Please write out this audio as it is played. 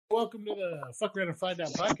Welcome to the Fuck Around and Find Out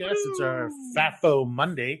podcast. It's our FAFO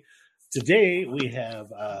Monday. Today we have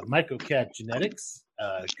MycoCatGenetix,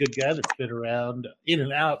 a good guy that's been around in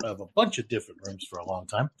and out of a bunch of different rooms for a long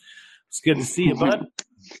time. It's good to see you, bud.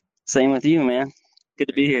 Same with you, man. Good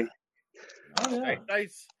to be here. Oh, yeah.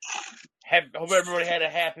 Nice. Hope everybody had a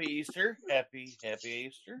happy Easter. Happy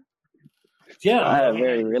Easter. Yeah. I had a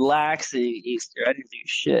very relaxing Easter. I didn't do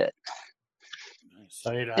shit.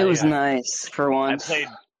 Nice. It was nice for once.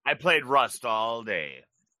 I played Rust all day.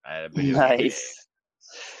 I had a video Nice.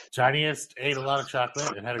 Tiniest ate a lot of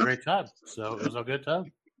chocolate and had a great time. So it was a good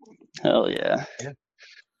time. Hell yeah.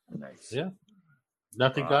 Nice. Yeah.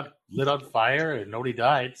 Nothing got lit on fire and nobody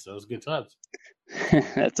died. So it was good times.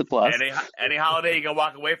 That's a plus. Any holiday you can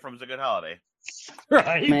walk away from is a good holiday.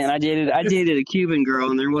 Right. Man, I dated a Cuban girl,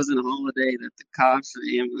 and there wasn't a holiday that the cops or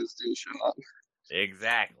the ambulance didn't show up.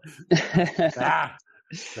 Exactly.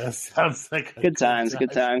 That sounds like good times.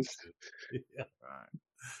 Good times. Yeah.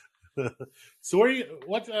 All right. So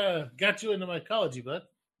what got you into mycology, bud?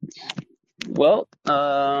 Well,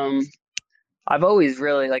 I've always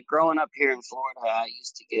really, growing up here in Florida, I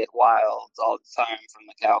used to get wilds all the time from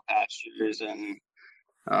the cow pastures, and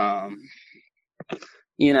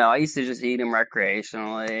I used to just eat them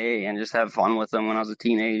recreationally and just have fun with them when I was a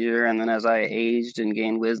teenager. And then as I aged and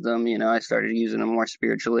gained wisdom, I started using them more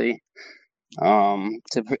spiritually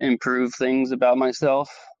to improve things about myself.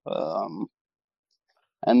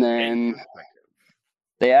 And then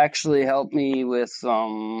they actually helped me with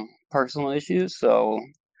some personal issues. So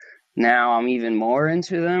now I'm even more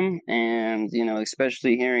into them. And,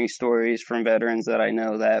 especially hearing stories from veterans that I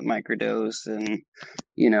know that microdose and,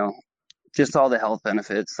 just all the health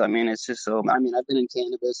benefits. I mean, it's just so, I've been in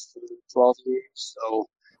cannabis for 12 years. So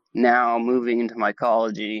now moving into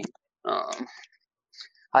mycology,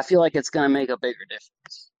 I feel like it's going to make a bigger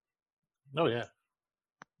difference. Oh, yeah.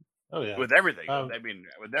 With everything.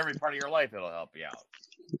 With every part of your life, it'll help you out.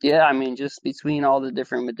 Yeah, just between all the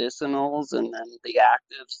different medicinals and then the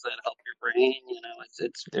actives that help your brain,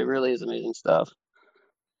 it really is amazing stuff.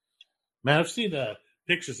 Man, I've seen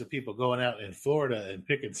pictures of people going out in Florida and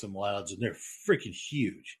picking some wilds, and they're freaking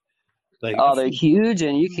huge. They're huge,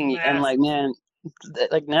 and you can, and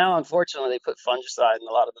now, unfortunately, they put fungicide in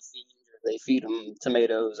a lot of the feed, or they feed them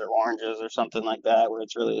tomatoes or oranges or something like that, where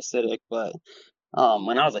it's really acidic. But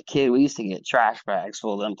when I was a kid, we used to get trash bags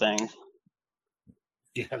full of them things.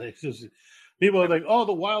 Yeah, people are like, "Oh,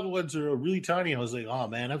 the wild ones are really tiny." I was like, "Oh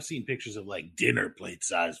man, I've seen pictures of dinner plate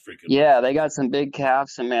size freaking." Yeah, they got some big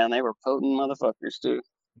calves, and man, they were potent motherfuckers too.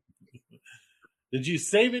 Did you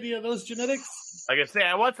save any of those genetics? Like I say,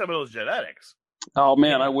 I want some of those genetics. Oh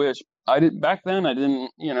man, I wish I did. Back then, I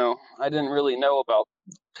didn't. I didn't really know about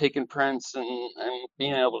taking prints and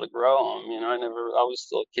being able to grow them. I was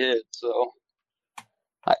still a kid, so.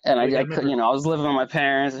 I was living with my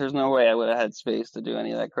parents. There's no way I would have had space to do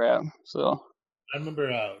any of that crap. So I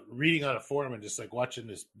remember reading on a forum and just watching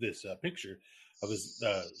this picture of this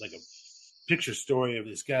a picture story of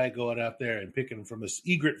this guy going out there and picking from this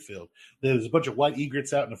egret field. There was a bunch of white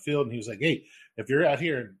egrets out in the field, and he was like, "Hey, if you're out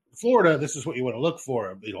here in Florida, this is what you want to look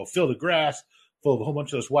for. Field of grass full of a whole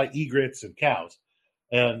bunch of those white egrets and cows."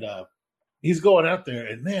 And he's going out there,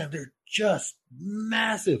 and man, they're just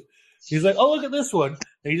massive. He's like, "Oh, look at this one."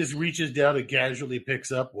 And he just reaches down and casually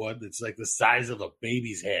picks up one that's the size of a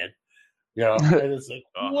baby's head. And it's like,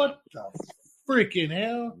 what the freaking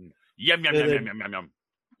hell? Yum, yum, yum, yum, yum, yum.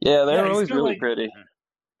 Yeah, they're always really pretty.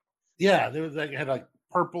 Yeah, they was had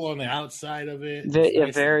purple on the outside of it.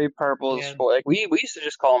 Very purple. We used to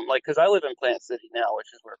just call them because I live in Plant City now,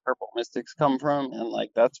 which is where purple mystics come from, and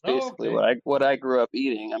that's basically what I grew up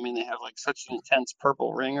eating. They have such an intense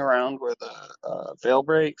purple ring around where the veil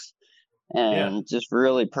breaks, and just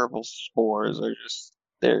really purple spores are just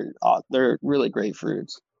they're really great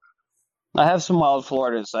fruits. I have some wild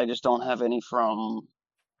Floridas. I just don't have any from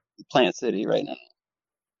Plant City right now.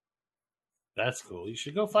 That's cool. You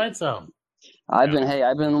should go find some. I've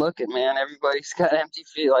been looking, man. Everybody's got empty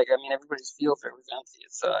field. Everybody's field trip is empty.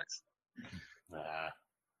 It sucks.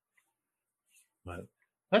 But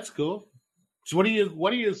that's cool. So what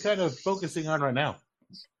are you kind of focusing on right now?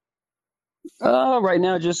 Right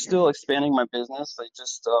now, just still expanding my business.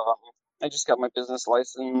 I just got my business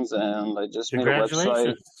license, and I just made a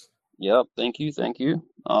website. Yep, thank you.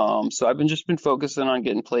 So I've been focusing on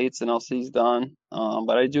getting plates and LCs done.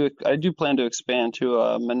 But I do plan to expand to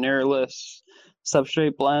a manureless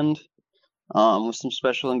substrate blend, with some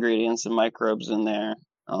special ingredients and microbes in there.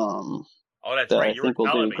 That's right. You were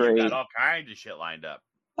telling me you got all kinds of shit lined up.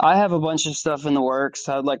 I have a bunch of stuff in the works.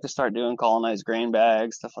 I'd like to start doing colonized grain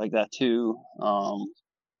bags, stuff like that too.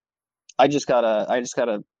 I just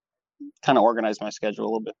gotta kind of organize my schedule a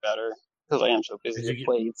little bit better because I am so busy with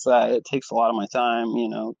plates that it takes a lot of my time,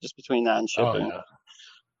 just between that and shipping. Oh,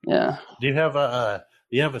 yeah. Do you have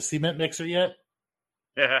a cement mixer yet?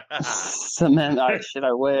 Cement, shit,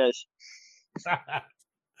 I wish.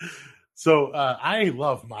 So I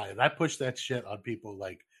love mine. I push that shit on people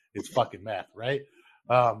like it's fucking meth, right?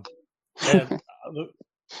 And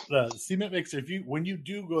the cement mixer, when you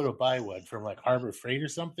do go to buy one from like Harbor Freight or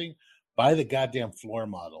something, buy the goddamn floor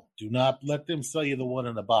model. Do not let them sell you the one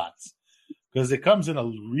in the box, because it comes in a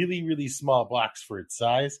really, really small box for its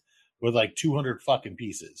size with like 200 fucking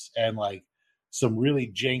pieces and like some really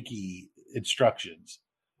janky instructions.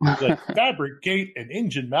 Like fabricate an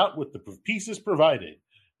engine mount with the pieces provided.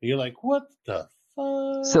 And you're like, what the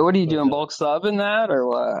fuck? So what are you doing? Bulk sub in that or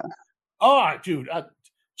what? Oh, dude,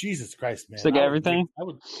 Jesus Christ, man! It's like everything.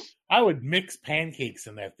 I would mix pancakes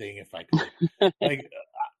in that thing if I could. Like,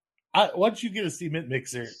 once you get a cement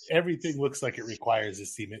mixer, everything looks like it requires a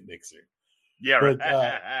cement mixer.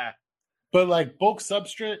 Yeah, but like bulk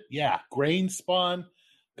substrate, yeah, grain spawn.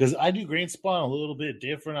 Because I do grain spawn a little bit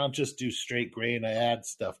different. I'll just do straight grain. I add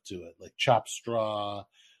stuff to it, like chopped straw.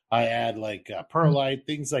 I add like perlite,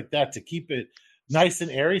 things like that to keep it nice and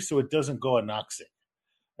airy so it doesn't go anoxic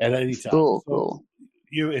at any time. Cool.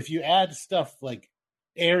 If you add stuff like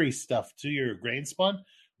airy stuff to your grain spawn,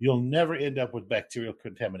 you'll never end up with bacterial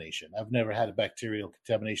contamination. I've never had a bacterial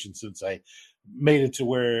contamination since I made it to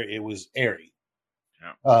where it was airy.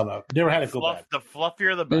 Yeah. I've never had it go bad. The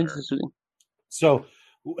fluffier, the better. So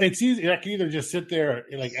it's easy. I can either just sit there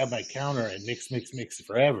like at my counter and mix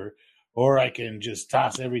forever, or I can just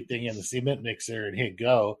toss everything in the cement mixer and hit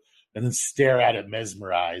go, and then stare at it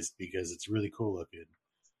mesmerized because it's really cool looking.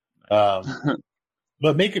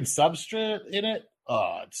 But making substrate in it,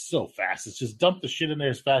 it's so fast. It's just dump the shit in there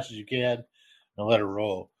as fast as you can and let it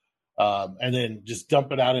roll. And then just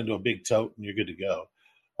dump it out into a big tote and you're good to go.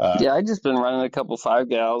 Yeah, I just been running a couple 5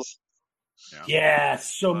 gals. Yeah,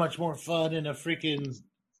 it's so much more fun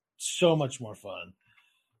so much more fun.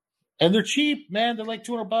 And they're cheap, man. They're like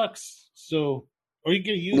 $200. So, or you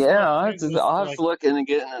get a used one. Yeah, I'll have to look into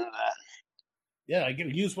getting into that. Yeah, I get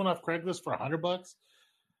a used one off Craigslist for $100.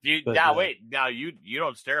 Wait. Now you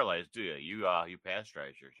don't sterilize, do you? You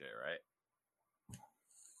pasteurize your shit, right,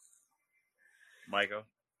 Michael?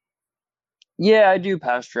 Yeah, I do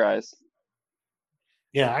pasteurize.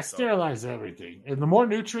 Yeah, I sterilize everything. And the more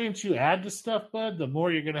nutrients you add to stuff, bud, the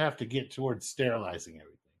more you're going to have to get towards sterilizing everything.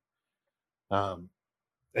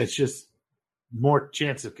 It's just more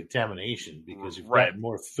chance of contamination because you've got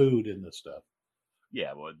more food in the stuff.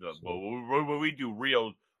 Yeah, but when we do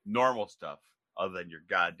real normal stuff, other than your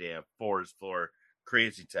goddamn forest floor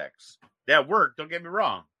crazy text, that worked. Don't get me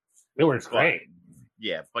wrong. It works great.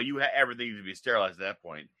 Yeah, but you have everything to be sterilized at that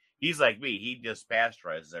point. He's like me. He just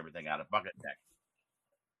pasteurizes everything out of bucket neck.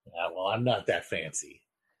 Yeah, well, I'm not that fancy.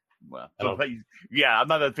 Well, I'm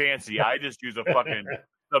not that fancy. I just use a fucking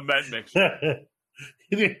cement mixer.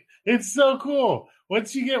 It's so cool.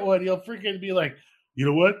 Once you get one, you'll freaking be like, you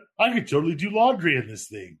know what? I could totally do laundry in this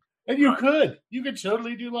thing. And you could. You could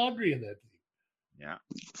totally do laundry in that thing. Yeah.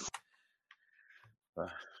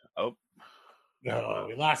 No,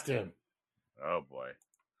 we lost him. Oh, boy.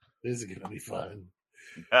 This is going to be fun.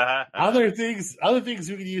 Other things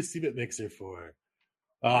we can use cement mixer for.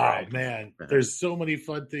 Oh man, there's so many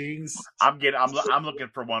fun things. I'm looking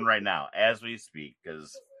for one right now as we speak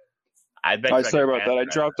because I bet. Sorry about that. I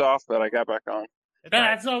dropped off, but I got back on.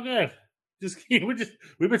 That's all good. We've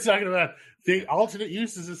been talking about the alternate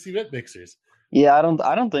uses of cement mixers. Yeah, I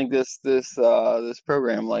don't think this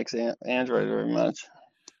program likes Android very much.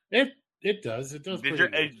 It does. It does.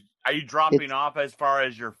 Are you dropping off as far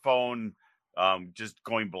as your phone just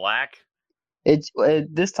going black?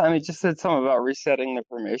 This time it just said something about resetting the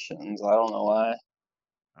permissions. I don't know why.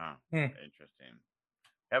 Oh, interesting.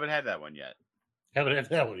 Haven't had that one yet.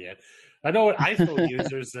 I know what iPhone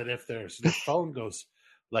users that if their phone goes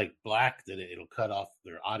like black, that it'll cut off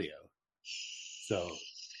their audio. So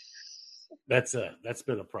that's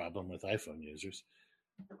been a problem with iPhone users.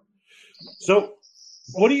 So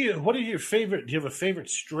what are your favorite? Do you have a favorite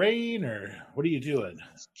strain, or what are you doing?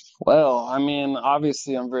 Well, I mean,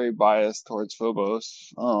 obviously, I'm very biased towards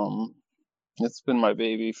Phobos. It's been my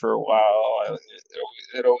baby for a while.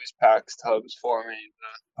 It always packs tubs for me.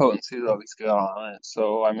 The potency is always good on it.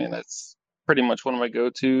 So, I mean, it's pretty much one of my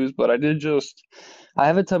go-tos. But I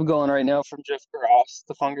have a tub going right now from Jeff Gross,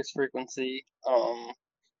 the fungus frequency,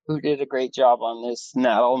 who did a great job on this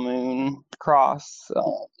Natal Moon cross.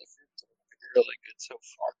 Really good so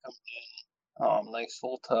far coming in. Nice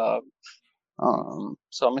full tub.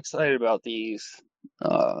 So I'm excited about these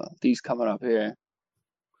coming up here.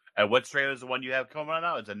 And what strain is the one you have coming on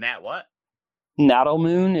now? It's a Nat what? Natal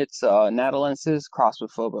Moon. It's Natalensis crossed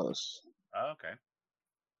with Phobos. Oh, okay.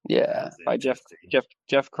 Yeah, That's by interesting.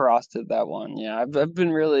 Jeff Cross did that one. Yeah, I've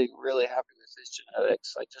been really happy with his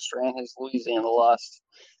genetics. I just ran his Louisiana Lust.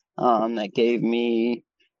 That gave me,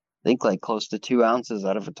 I think, like close to 2 ounces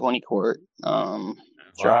out of a 20 quart. Wow.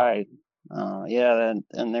 Dried. Yeah,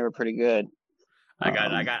 and they were pretty good. I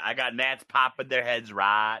got Nats popping their heads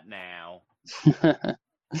right now.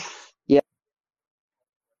 Yeah.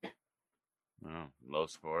 Oh, low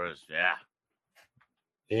scores, yeah.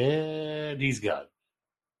 And he's gone.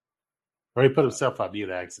 Or he put himself on mute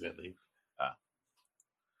accidentally.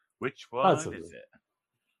 Which one That's is it?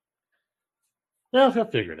 Well, he'll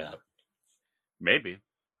figure it out. Maybe.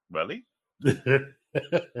 Will he?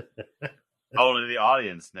 Only the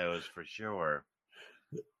audience knows for sure.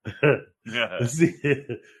 See,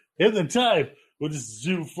 in the time, we'll just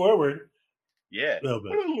zoom forward. Yeah. A little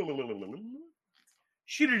bit.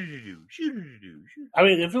 Shoot. I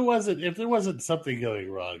mean, if there wasn't something going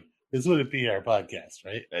wrong, this wouldn't be our podcast,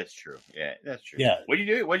 right? That's true. Yeah, that's true. Yeah. What'd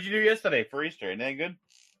you do? What'd you do yesterday for Easter? Anything good?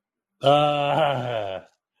 I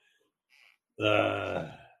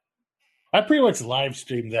pretty much live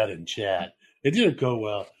streamed that in chat. It didn't go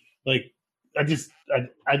well. Like, I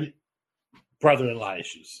brother-in-law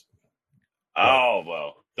issues. Oh,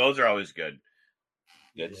 well, those are always good.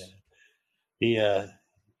 That's... Yeah.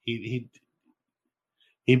 He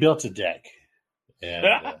built a deck. And,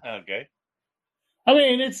 okay. I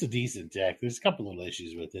mean, it's a decent deck. There's a couple little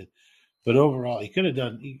issues with it, but overall, he could have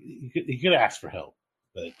done. He could have asked for help,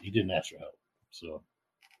 but he didn't ask for help. So,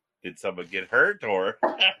 did someone get hurt or?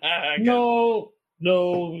 No.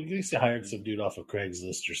 At least I hired some dude off of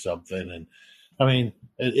Craigslist or something, and I mean,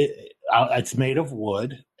 it's made of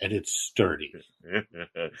wood and it's sturdy.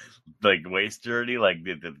 Like way sturdy. Like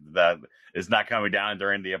that is not coming down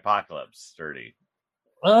during the apocalypse. Sturdy.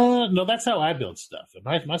 No, that's how I build stuff.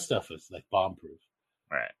 My stuff is like bomb proof.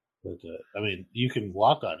 Right. But I mean, you can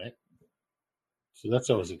walk on it, so that's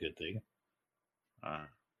always a good thing.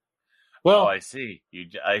 Well, I see.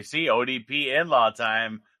 I see ODP in-law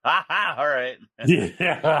time. Ha ha! All right.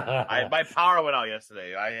 Yeah. My power went out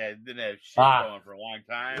yesterday. I didn't have shit going for a long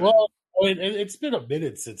time. Well, I mean, it's been a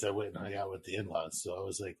minute since I went and hung out with the in-laws, so I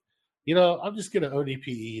was like, I'm just gonna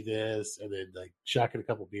ODPE this and then like shock it a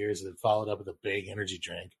couple beers and then follow it up with a big energy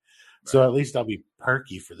drink. Right. So at least I'll be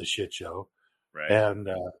perky for the shit show. Right. And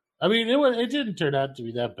I mean, it didn't turn out to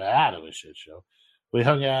be that bad of a shit show. We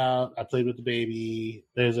hung out. I played with the baby.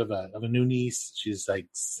 There's a new niece. She's like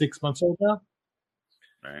 6 months old now.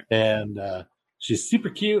 Right. And she's super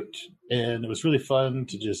cute, and it was really fun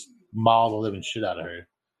to just maul the living shit out of her.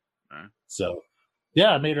 Right. So,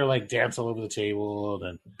 yeah, I made her like dance all over the table,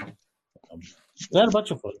 and we had a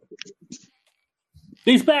bunch of fun.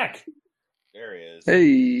 He's back. There he is.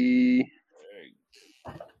 Hey.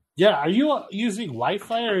 Yeah, are you using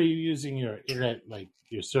Wi-Fi or are you using your internet, like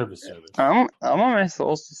your service? I'm on my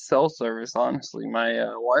cell service. Honestly, my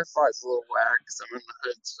Wi-Fi is a little whack because I'm in the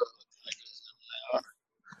hood, so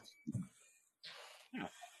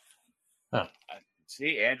Huh.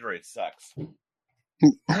 See, Android sucks.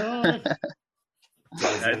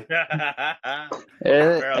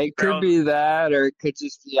 It could be that, or it could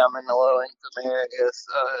just be I'm in a low income area,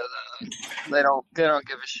 so they don't give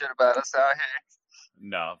a shit about us out here.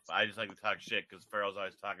 No, I just like to talk shit because Farrell's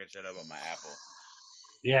always talking shit about my Apple.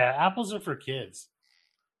 Yeah, apples are for kids.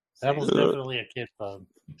 Apple's definitely a kid phone.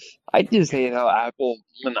 I just hate how Apple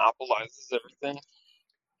monopolizes everything.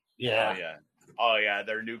 Yeah. Oh yeah,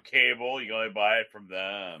 their new cable, you can only buy it from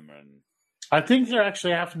them. And I think they're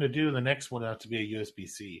actually having to do the next one out to be a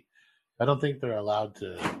USB-C. I don't think they're allowed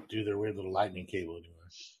to do their weird little lightning cable anymore.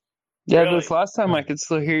 Yeah, really? This last time I could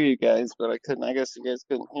still hear you guys, but I couldn't. I guess you guys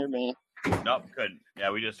couldn't hear me. Nope, couldn't.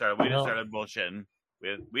 Yeah, we just started bullshitting.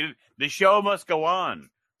 The show must go on.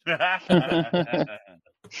 But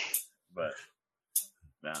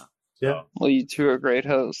no. Yeah. Well, you two are great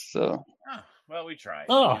hosts, so. Well, we try.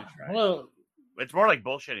 Well, it's more like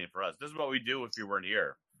bullshitting for us. This is what we do if you weren't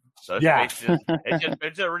here. So it's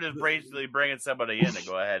we're just basically bringing somebody in to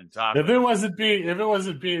go ahead and talk. If it wasn't being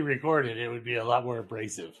recorded, it would be a lot more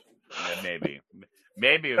abrasive. Yeah,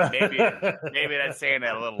 maybe that's saying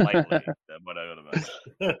that a little lightly. But I would have.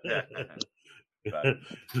 But,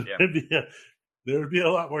 yeah. There would be a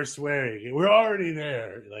lot more swearing. We're already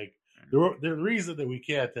there. Like the reason that we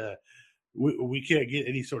can't get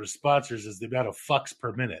any sort of sponsors is the amount of fucks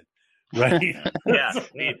per minute. Right? Yeah.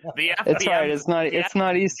 The FPMs, it's right. It's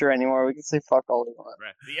not Easter anymore. We can say fuck all we want.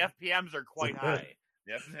 Right. The FPMs are quite high.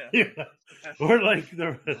 Yeah. We're like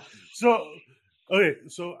so. Okay,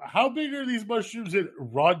 so how big are these mushrooms in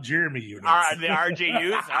Ron Jeremy units? The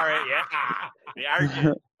RJUs? All right, yeah. The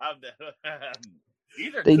RJ.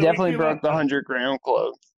 They So definitely broke the 100-gram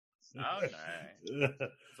club. Oh, nice.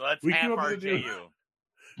 So that's We half came up with RJU.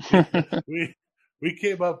 we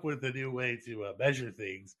came up with a new way to measure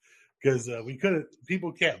things because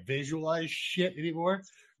people can't visualize shit anymore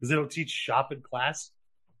because they don't teach shop in class.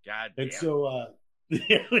 God And damn. so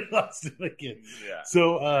we lost it again. Yeah.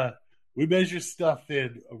 So we measure stuff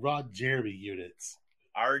in Ron Jeremy units.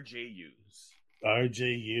 RJUs.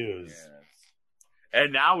 RJUs. Yes.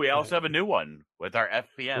 And now we also have a new one with our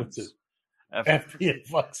FPMs. What's it? FPM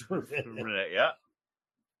fucks per minute. Yeah.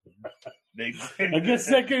 I guess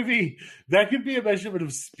that could be a measurement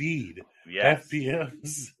of speed. Yes.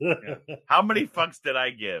 FPMs. Yeah. How many fucks did I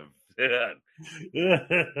give?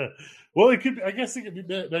 Well, I guess it could be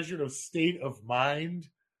measured of state of mind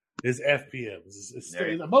is FPMs.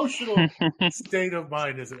 Emotional state of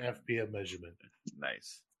mind is an FPM measurement.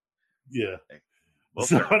 Nice. Yeah. Well,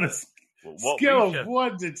 so on a scale of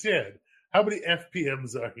 1 to 10, how many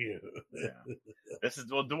FPMs are you? Yeah.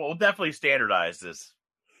 We'll definitely standardize this.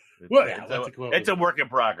 Well, it's a work in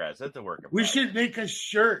progress. We should make a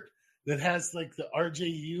shirt that has like the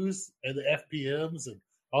RJUs and the FPMs and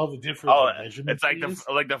all the different measurements. It's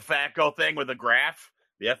like the FAFO thing with the graph.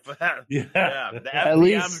 The the at FPMs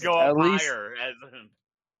least, go up higher.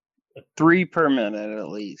 3 per minute at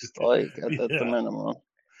least, like at the minimum.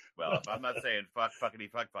 Well, if I'm not saying fuck,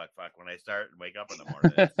 fuckity, fuck when I start and wake up in the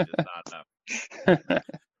morning, it's just not enough.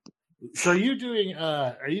 So are you doing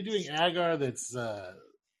agar that's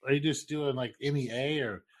are you just doing like MEA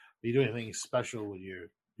or are you doing anything special with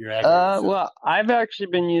your agar? Well, I've actually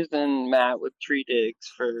been using Matt with tree digs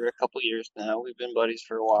for a couple years now. We've been buddies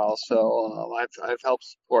for a while, so I've helped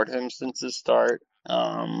support him since his start.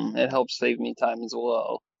 It helps save me time as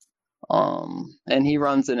well. And he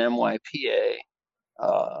runs an MYPA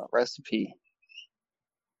recipe.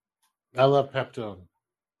 I love Peptone.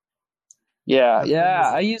 Yeah.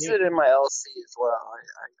 I use it in my LC as well.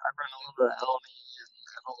 I run a little bit of LME and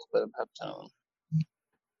a little bit of Peptone.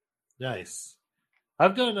 Nice.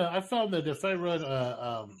 I found that if I run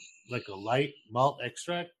like a light malt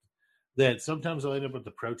extract, that sometimes I'll end up with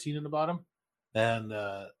the protein in the bottom, and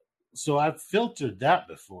so I've filtered that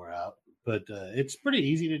before out. But it's pretty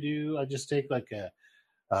easy to do. I just take like a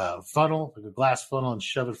funnel, like a glass funnel, and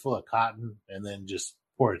shove it full of cotton, and then just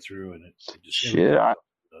pour it through, and it just shit.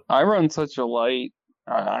 I run such a light.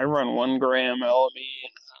 I run 1 gram LME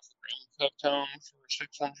and 0.5 gram Peptone for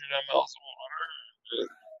 600 mLs of water.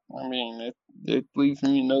 I mean, it leaves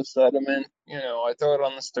me no sediment. I throw it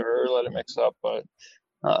on the stirrer, let it mix up, but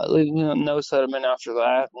no sediment after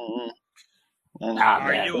that.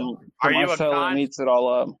 My cellular eats it all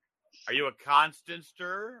up. Are you a constant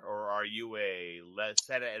stirrer, or are you a let's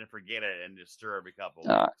set it and forget it and just stir every couple of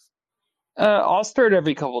weeks? I'll stir it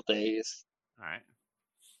every couple of days. All right.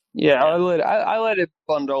 Yeah, I let it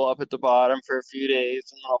bundle up at the bottom for a few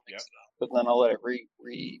days, and then I'll mix it up, and then I'll let it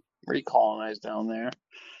recolonize down there.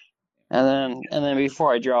 And then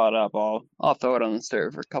before I draw it up, I'll throw it on the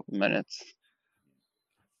stirrer for a couple minutes.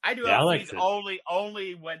 I do LCs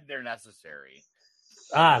only when they're necessary.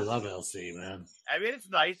 I love LC, man. I mean, it's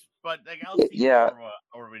nice, but like LC,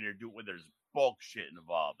 or when there's bulk shit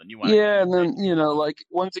involved, and you want. Yeah, and then like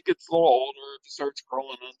once it gets a little older, if it starts growing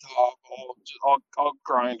on top, I'll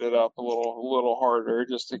grind it up a little harder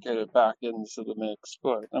just to get it back into the mix.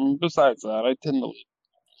 But besides that, I tend to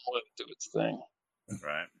let it do its thing.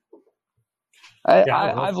 Right.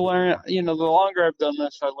 I've learned, the longer I've done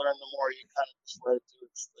this, I learned the more you kind of just let it do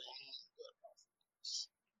its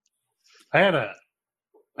thing. I had a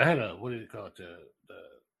what do you call it? The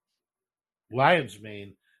lion's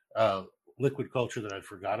mane liquid culture that I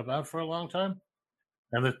forgot about for a long time,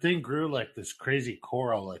 and the thing grew like this crazy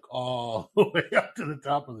coral, like all the way up to the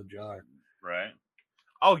top of the jar. Right.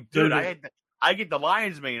 Oh, dude, I get the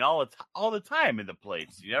lion's mane all the time in the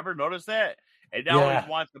plates. You never notice that? It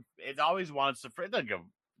always wants to fruit. Doesn't give a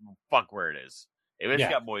fuck where it is. If it's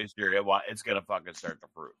got moisture, it's gonna fucking start to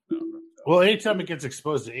fruit. Well, anytime it gets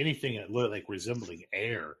exposed to anything like resembling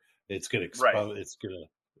air, it's gonna expose. Right. It's gonna.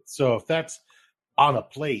 So if that's on a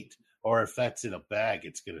plate or if that's in a bag,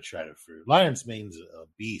 it's gonna try to fruit. Lion's mane's a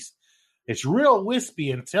beast. It's real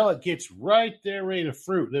wispy until it gets right there ready to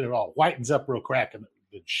fruit. Then it all whitens up real crack and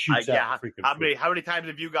it shoots out. How many times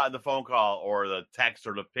have you gotten the phone call or the text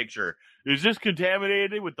or the picture? Is this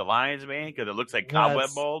contaminated with the lion's mane because it looks like cobweb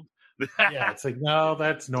mold? Yeah, it's like no,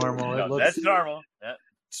 that's normal. That's normal. Yeah.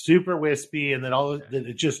 Super wispy, and then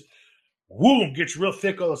it just gets real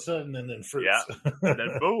thick all of a sudden, and then fruits. Yeah, and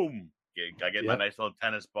then boom. I get my nice little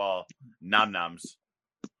tennis ball nom-noms.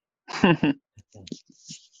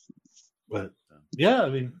 But yeah, I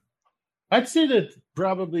mean, I'd say that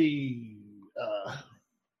probably.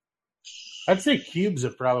 I'd say cubes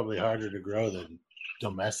are probably harder to grow than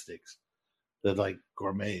domestics, than like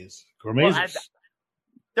gourmets. Gourmets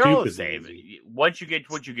they're all the same. Once you get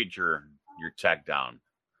your tech down,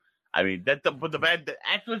 I mean that's what's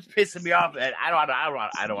pissing me off. And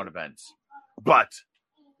I don't want events, but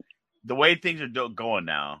the way things are going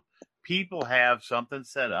now, people have something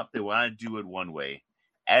set up. They want to do it one way,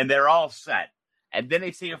 and they're all set. And then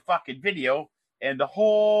they see a fucking video, and the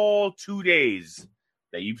whole 2 days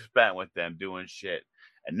that you've spent with them doing shit,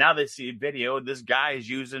 and now they see a video. This guy is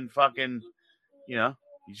using fucking,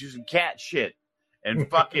 he's using cat shit and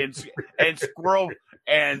fucking and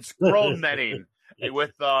squirrel netting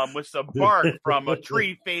with some bark from a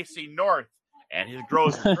tree facing north, and his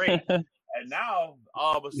grows great. And now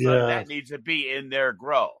all of a sudden that needs to be in their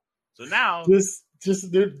grow. So now just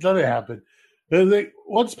let it happen. Like,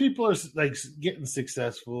 once people are like getting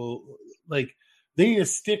successful, like they need to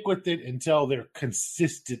stick with it until they're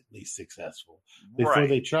consistently successful before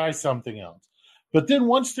they try something else. But then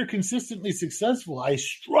once they're consistently successful, I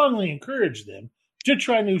strongly encourage them to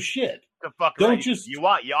try new shit.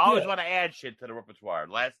 You always want to add shit to the repertoire.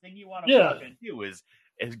 Last thing you want to fucking do is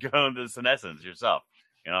go into senescence yourself.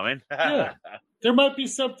 You know what I mean? Yeah. There might be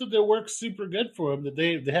something that works super good for them that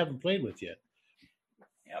they haven't played with yet.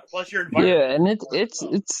 Yeah, plus your environment. Yeah, and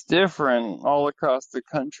it's different all across the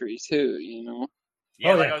country too,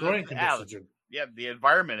 Yeah, growing conditions are... Yeah, the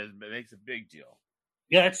environment makes a big deal.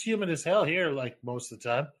 Yeah, it's humid as hell here, like most of the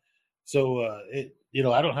time. So I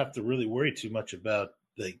don't have to really worry too much about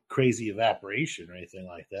the crazy evaporation or anything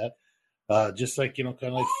like that. Just like kind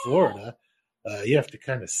of like Florida, you have to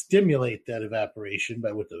kind of stimulate that evaporation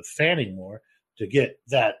with the fanning more to get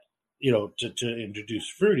that to introduce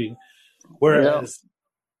fruiting. Whereas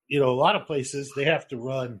a lot of places they have to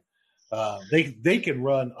run, they can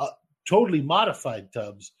run totally modified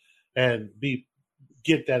tubs and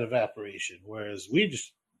get that evaporation. Whereas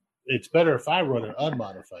it's better if I run an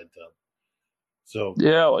unmodified tub. So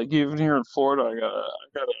yeah, like even here in Florida, I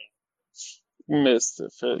got a mist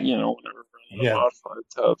if it, whenever running modified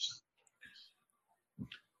tubs.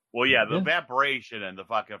 Well, yeah, the evaporation and the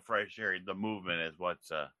fucking fresh air, the movement is what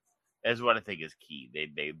I think is key.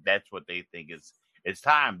 That's what they think is. It's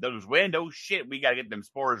time. Those windows, shit. We gotta get them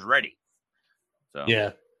spores ready. So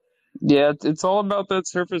yeah, it's all about that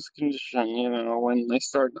surface condition. When they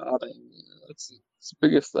start nodding, it's the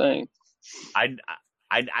biggest thing. I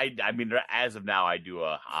mean, as of now, I do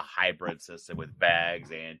a hybrid system with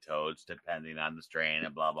bags and totes, depending on the strain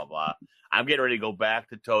and blah blah blah. I'm getting ready to go back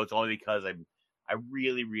to totes only because I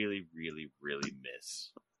really, really, really, really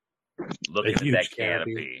miss looking at that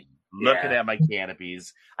canopy. Looking at my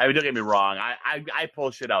canopies. I mean, don't get me wrong. I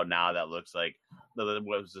pull shit out now that looks like, what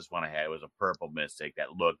was this one I had? It was a purple mystic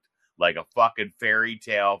that looked like a fucking fairy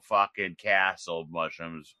tale fucking castle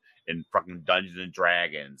mushrooms in fucking Dungeons and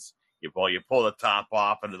Dragons. You pull the top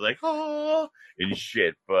off and it's like, oh, and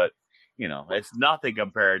shit. But, it's nothing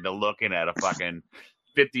compared to looking at a fucking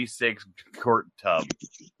 56 quart tub,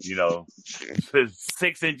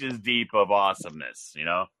 6 inches deep of awesomeness,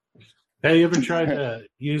 Have you ever tried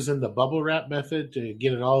using the bubble wrap method to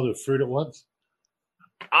get it all to fruit at once?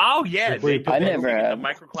 Oh, yeah. I never have. The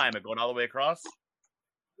microclimate going all the way across?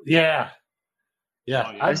 Yeah. Yeah.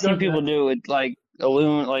 Oh, yeah. I've seen people do it like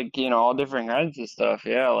all different kinds of stuff.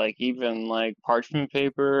 Yeah, like even like parchment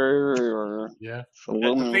paper or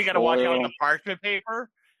aluminum. The thing you got to watch out with the parchment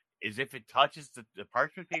paper is if it touches the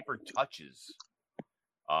parchment paper touches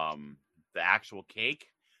the actual cake,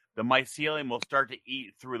 the mycelium will start to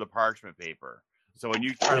eat through the parchment paper. So when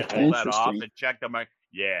you try to pull that off and check the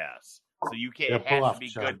so you can't. It has to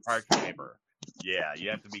be good parchment paper. Yeah,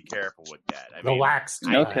 you have to be careful with that. The wax.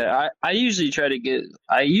 Okay, I usually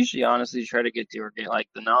honestly try to get the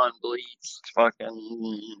the non-bleached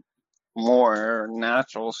fucking more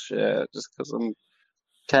natural shit, just because I'm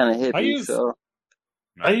kind of hippie.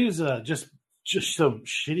 I use just some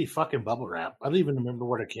shitty fucking bubble wrap. I don't even remember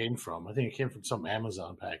where it came from. I think it came from some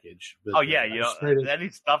Amazon package. But,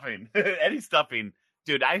 any stuffing,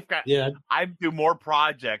 dude. I do more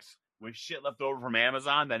projects with shit left over from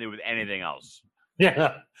Amazon than I do with anything else.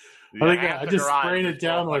 Yeah, I just sprayed it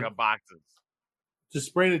down with boxes. Just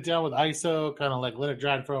sprayed it down with ISO, kind of like let it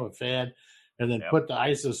dry in front of a fan, and then put the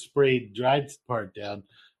ISO sprayed dried part down,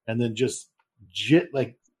 and then just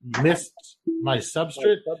mist my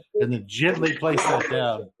substrate, and then gently place that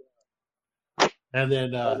down. And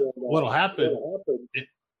then what'll happen?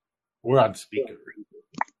 We're on speaker.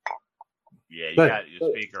 Yeah, you got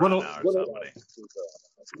your speaker on now or somebody.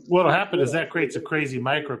 What'll happen is that creates a crazy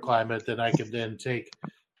microclimate that I can then take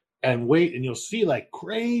and wait, and you'll see like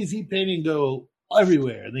crazy painting go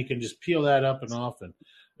everywhere, and they can just peel that up and off, and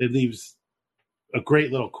it leaves a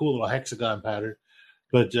great little cool little hexagon pattern.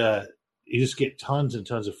 But you just get tons and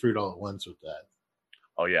tons of fruit all at once with that.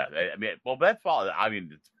 Oh yeah, I mean, well, that's all. I mean,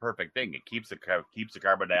 it's a perfect thing. It keeps the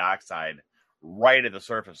carbon dioxide right at the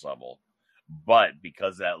surface level, but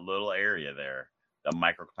because that little area there, the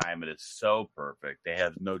microclimate is so perfect, they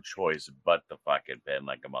have no choice but to fucking pin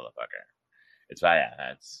like a motherfucker. It's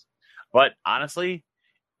that's. But honestly,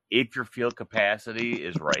 if your field capacity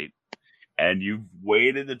is right, and you've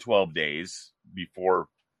waited the 12 days before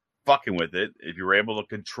fucking with it, if you're able to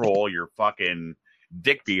control your fucking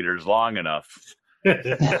dick beaters long enough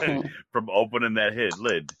from opening that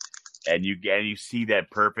lid, and you see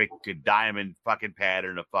that perfect diamond fucking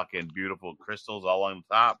pattern of fucking beautiful crystals all on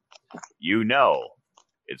the top, you know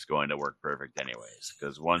it's going to work perfect anyways.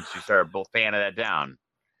 Because once you start fanning that down,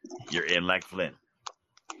 you're in like Flint.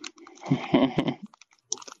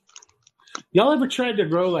 Y'all ever tried to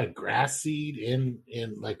grow like grass seed in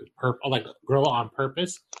like like grow on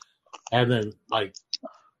purpose, and then like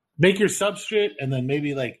make your substrate, and then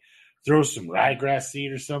maybe like throw some ryegrass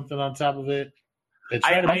seed or something on top of it?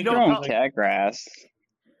 I've grown cat grass.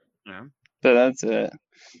 Yeah. But that's it.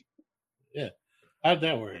 Yeah. How'd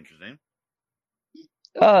that work? Interesting.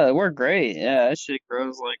 It worked great. Yeah, that shit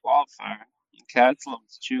grows like wildfire. Cats love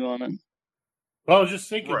to chew on it. Well, I was just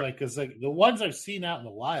thinking, like, because like the ones I've seen out in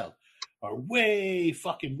the wild are way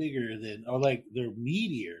fucking bigger than, or like they're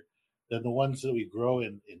meatier than the ones that we grow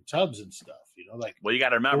in tubs and stuff. You know, like. Well, you got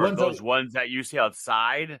to remember those ones that you see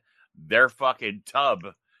outside, their fucking tub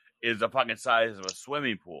is the fucking size of a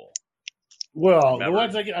swimming pool. Well, remember? The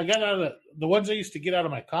ones I got out of the ones I used to get out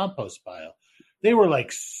of my compost pile, they were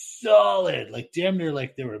like solid, like damn near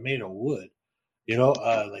like they were made of wood. You know,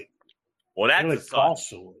 like. Well, that's like the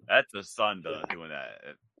sun. That's the sun doing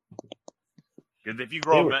that. Because if you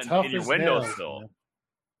grow them in your windowsill,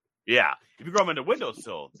 yeah, if you grow them in the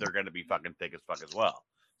windowsill, they're going to be fucking thick as fuck as well.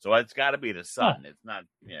 So it's got to be the sun. Huh. It's not,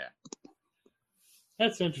 yeah.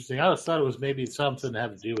 That's interesting. I always thought it was maybe something to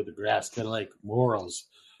have to do with the grass, kind of like morels,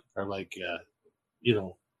 or like, you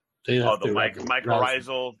know, they have the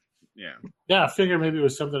mycorrhizal. Yeah. Yeah, I figured maybe it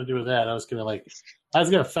was something to do with that. I was gonna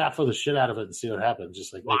FAFO the shit out of it and see what happens.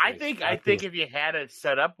 Just like, well, I think if you had it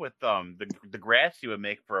set up with the grass, you would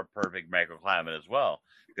make for a perfect microclimate as well.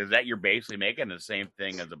 Because that you're basically making the same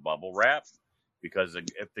thing as a bubble wrap. Because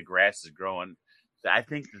if the grass is growing, I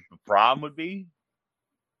think the problem would be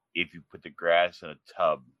if you put the grass in a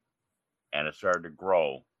tub and it started to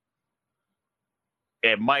grow,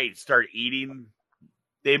 it might start eating.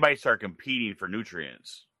 They might start competing for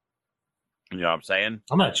nutrients. You know what I'm saying?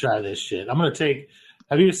 I'm going to try this shit. I'm going to take...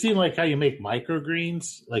 Have you seen like how you make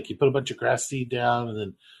microgreens? Like you put a bunch of grass seed down and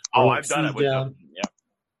then... I've done it with them. Yeah.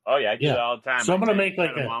 Oh, yeah, I do that all the time. So I'm going to make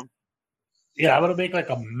like a... Yeah, I'm going to make like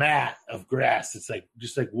a mat of grass. It's like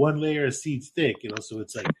just like one layer of seeds thick, you know, so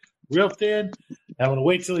it's like real thin. And I'm going to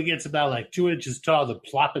wait till it gets about like 2 inches tall to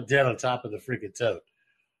plop it down on top of the freaking tote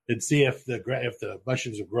and see if the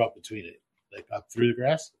mushrooms will grow up between it, like up through the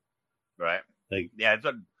grass. Right. Like, yeah,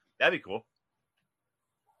 that'd be cool.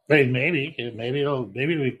 Maybe it'll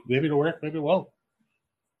work, maybe it won't.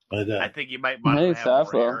 But I think you might want to have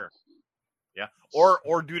FAFO. Yeah,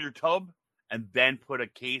 or do your tub and then put a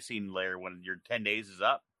casing layer when your 10 days is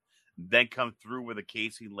up. Then come through with a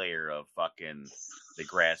casing layer of fucking the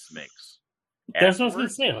grass mix. That's what I was gonna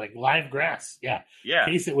say, like live grass. Yeah.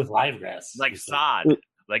 Case it with live grass, like sod.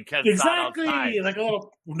 Like exactly, sod like a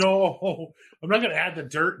little. No, I'm not gonna add the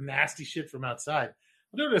dirt and nasty shit from outside.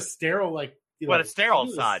 I'm doing a sterile like. But a sterile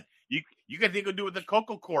sod. You can think of do with the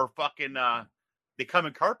cocoa core fucking they come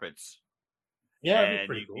in carpets. Yeah, that'd be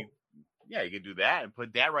pretty cool. You can do that and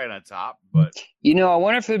put that right on top. But I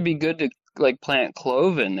wonder if it'd be good to like plant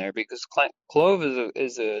clove in there because clove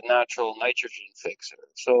is a natural nitrogen fixer.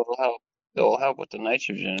 So it'll help with the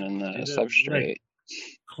nitrogen in the substrate. Like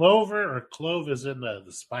clover or clove is in the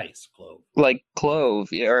spice clove. Like clove,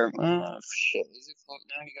 yeah. Or, shit, is it clove?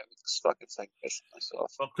 Now you got me fucking psyching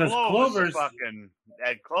myself. Because clover's fucking.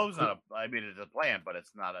 Clove's not it's a plant, but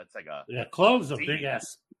it's not. It's like a clove's a big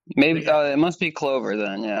ass. Maybe it must be clover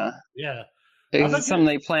then. Yeah. Yeah. It's something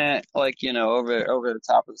they plant like over the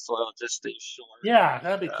top of the soil just to shore. Yeah,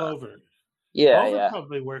 that'd be clover. Yeah, clover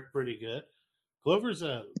probably work pretty good. Clover's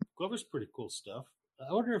pretty cool stuff.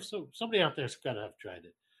 I wonder if somebody out there's got to have tried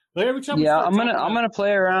it. But every time, I'm gonna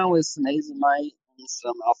play around with some azomite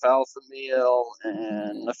some alfalfa meal,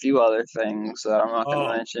 and a few other things that I'm not going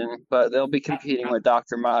to mention. But they'll be competing with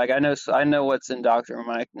Dr. Mike. I know what's in Dr.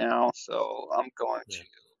 Mike now, so I'm going to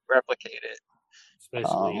replicate it.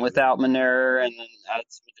 Without manure, and then add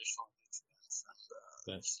some additional nutrients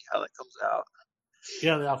and see how that comes out.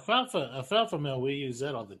 Yeah, the alfalfa meal, we use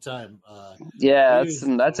that all the time.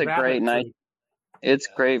 That's a great It's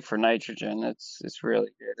great for nitrogen. It's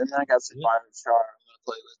really good. And then I got some biochar I'm gonna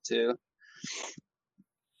play with too.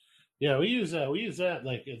 Yeah, we use that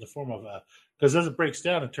like in the form of because as it breaks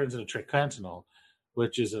down, it turns into tricantanol,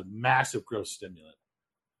 which is a massive growth stimulant.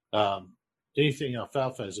 Anything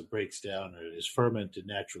alfalfa as it breaks down or is fermented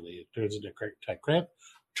naturally, it turns into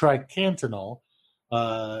tricantanol,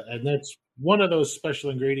 and that's one of those special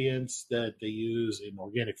ingredients that they use in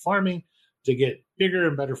organic farming to get bigger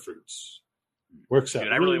and better fruits. Works out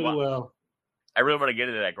really well. I really want to get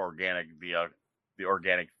into that organic, the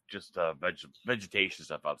organic, just vegetation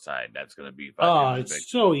stuff outside. That's going to be fun. Oh, it's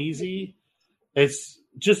so easy. It's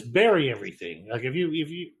just bury everything. Like if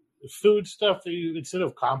you food stuff that you, instead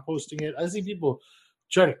of composting it, I see people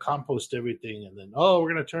try to compost everything and then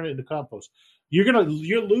we're going to turn it into compost.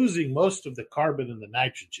 You're losing most of the carbon and the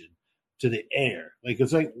nitrogen to the air. Like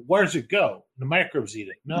it's like, where does it go? The microbes eat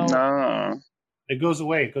it. No. It goes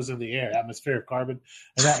away. It goes into the air, atmospheric carbon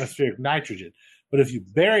and atmospheric nitrogen. But if you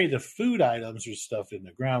bury the food items or stuff in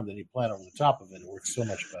the ground and you plant over the top of it, it works so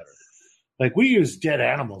much better. Like we use dead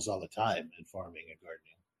animals all the time in farming and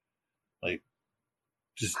gardening. Like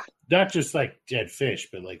just not just like dead fish,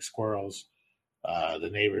 but like squirrels, the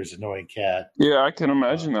neighbor's annoying cat. Yeah, I can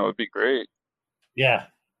imagine that would be great. Yeah.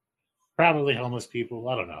 Probably homeless people.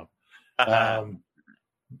 I don't know.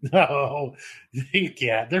 No, you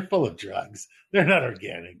can't. They're full of drugs. They're not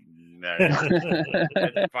organic. No,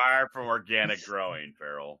 it's far from organic growing,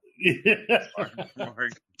 Farrell. Yeah.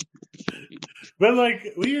 But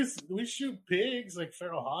like we shoot pigs, like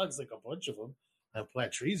feral hogs, like a bunch of them, and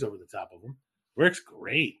plant trees over the top of them. Works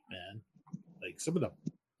great, man. Like some of the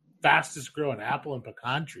fastest growing apple and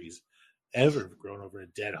pecan trees ever have grown over a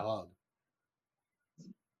dead hog.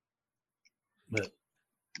 But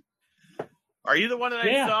are you the one that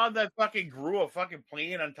I saw that fucking grew a fucking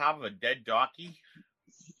plane on top of a dead donkey?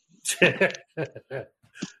 What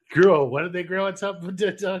did they grow on top of a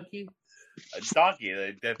dead donkey? A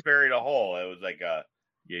donkey. They buried a hole. It was like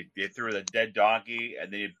you threw the dead donkey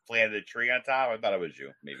and then you planted a tree on top. I thought it was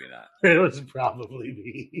you. Maybe not. It was probably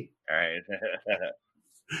me. All right.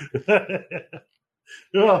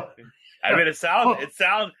 Well, I mean, it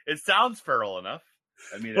sounds feral enough.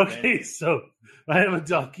 I mean, okay, so I have a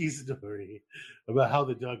donkey story about how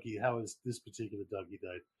this particular donkey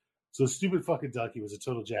died. So stupid fucking donkey was a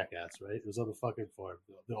total jackass, right? It was on the fucking farm,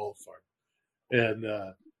 the old farm. And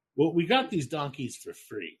we got these donkeys for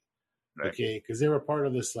free, okay? Because they were part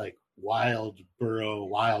of this like wild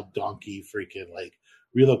donkey freaking like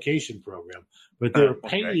relocation program. But they were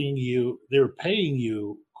paying you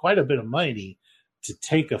quite a bit of money to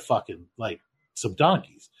take a fucking like some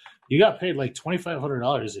donkeys. You got paid like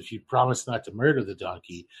 $2,500 if you promised not to murder the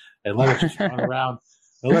donkey and let it just run around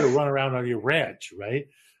and let it run around on your ranch, right?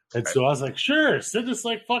 And so I was like, sure, send us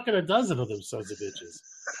like fucking a dozen of them sons of bitches.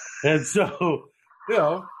 And so,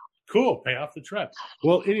 cool, pay off the truck.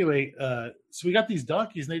 Well, anyway, so we got these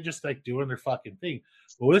donkeys and they just like doing their fucking thing.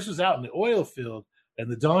 Well, this was out in the oil field and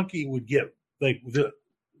the donkey would get like the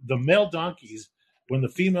male donkeys, when the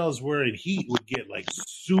females were in heat, would get like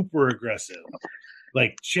super aggressive.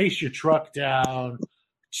 Like chase your truck down,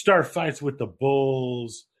 start fights with the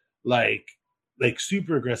bulls, like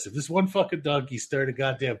super aggressive. This one fucking donkey started a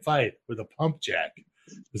goddamn fight with a pump jack.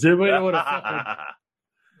 Does anybody know what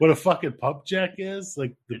a fucking pump jack is?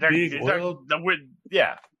 Like the big oil.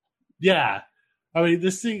 Yeah. I mean,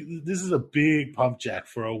 this is a big pump jack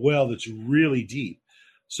for a well that's really deep.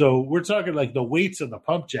 So we're talking like the weights on the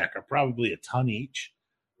pump jack are probably a ton each,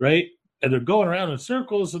 right? And they're going around in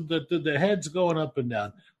circles, and the head's going up and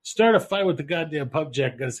down. Start a fight with the goddamn pump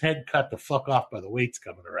jack, got his head cut the fuck off by the weights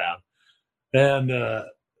coming around. And it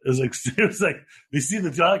was like they see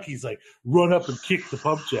the donkeys like run up and kick the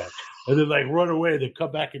pump jack, and then like run away. They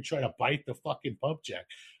come back and try to bite the fucking pump jack.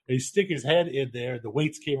 And he stick his head in there. The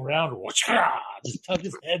weights came around, and just tuck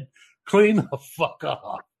his head clean the fuck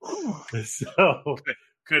off. So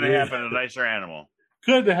could have happened to a nicer animal.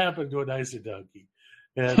 Could have happened to a nicer donkey.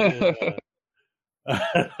 And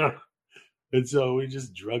and so we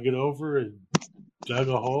just drug it over and dug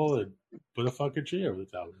a hole and put a fucking tree over the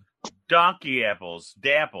top of it. Donkey apples,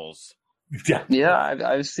 dapples. Yeah,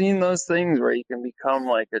 I've seen those things where you can become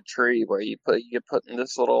like a tree, where you get put in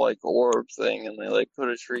this little like orb thing, and they like put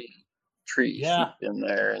a tree tree seed in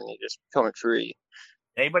there, and you just become a tree.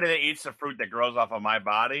 Anybody that eats the fruit that grows off of my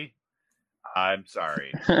body, I'm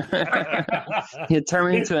sorry. You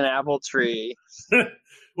turn me into an apple tree.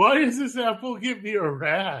 Why does this apple give me a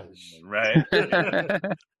rash? Right?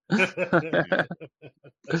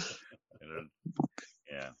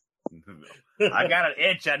 Yeah. I got an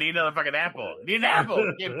itch. I need another fucking apple. Need an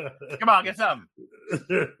apple. Come on, get some.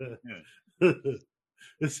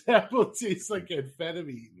 This apple tastes like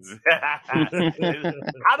amphetamines. How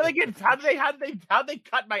do they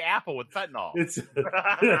cut my apple with fentanyl?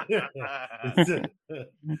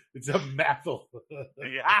 It's a methyl.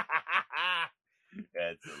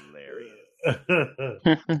 That's hilarious.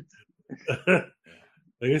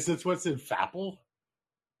 I guess that's what's in FAFO.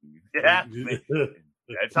 Yeah,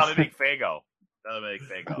 that's how they make Fago.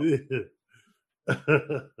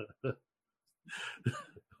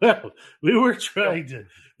 Well, we were trying to.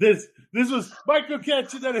 This was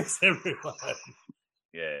MycoCatGenetix, everyone.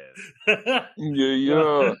 Yeah.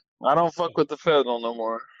 Yeah. I don't fuck with the fentanyl no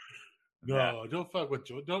more. No, don't fuck with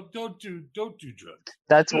don't do drugs.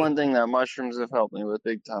 That's one thing that mushrooms have helped me with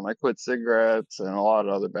big time. I quit cigarettes and a lot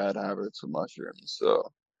of other bad habits with mushrooms.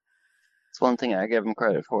 So it's one thing I give them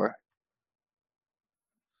credit for.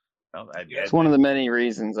 Well, it's one of the many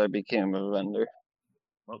reasons I became a vendor.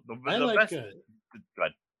 Well, I like. Go ahead.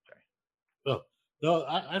 Sorry. No,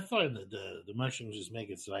 I find that the mushrooms just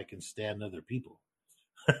make it so I can stand other people.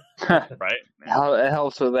 Right? It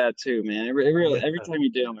helps with that too, man. It really, every time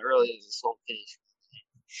you do them, it really is a soul case.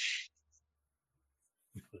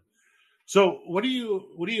 So, what are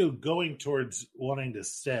you going towards wanting to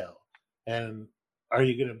sell? And are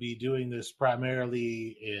you going to be doing this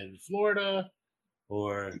primarily in Florida,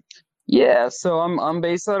 or? Yeah, so I'm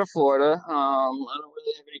based out of Florida. I don't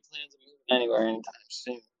really have any plans of moving anywhere anytime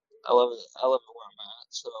soon. I love it where I'm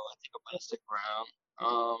at, so I think I'm gonna stick around.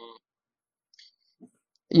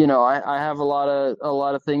 I have a lot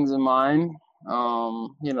of things in mind.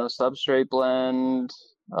 Substrate blend,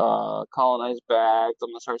 colonized bags.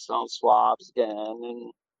 I'm gonna start selling swabs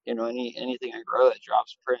again, and anything I grow that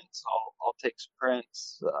drops prints, I'll take some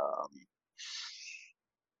prints.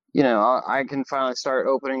 I can finally start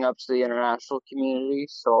opening up to the international community.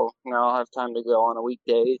 So now I'll have time to go on a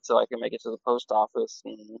weekday so I can make it to the post office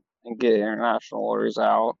and get international orders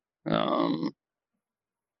out. I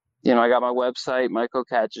got my website,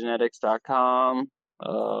 MycoCatGenetix.com.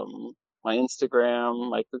 My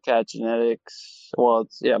Instagram, MycoCatGenetix. Well,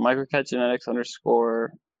 it's,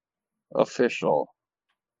 MycoCatGenetix_official.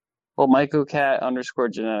 Well,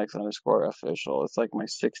 MycoCat_genetics_official. It's like my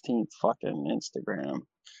 16th fucking Instagram.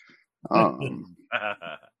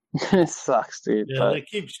 It sucks, dude. Yeah, but, they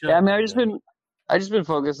keep showing. I just been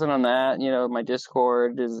focusing on that. My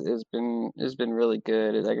Discord has been really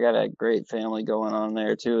good. I got a great family going on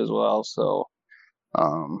there too as well. So,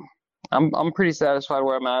 I'm pretty satisfied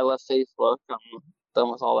where I'm at. I left Facebook. I'm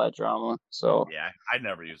done with all that drama. So yeah, I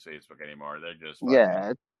never use Facebook anymore. They're just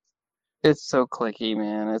it's so clicky,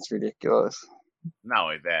 man. It's ridiculous. Not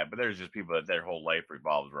only that, but there's just people that their whole life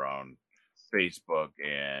revolves around Facebook,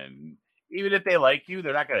 and even if they like you,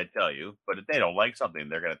 they're not going to tell you. But if they don't like something,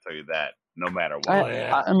 they're going to tell you that no matter what.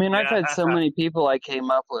 I've had so many people I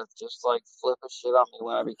came up with just like flipping shit on me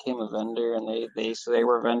when I became a vendor, and they say they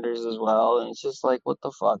were vendors as well, and it's just like, what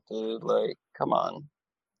the fuck, dude? Like, come on.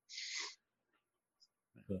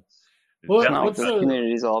 Well, it's not what this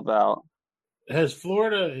community is all about. Is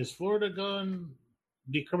Florida gone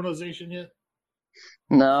decriminalization yet?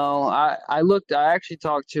 No, I actually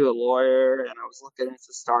talked to a lawyer, and I was looking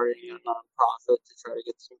into starting a nonprofit to try to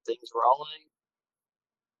get some things rolling.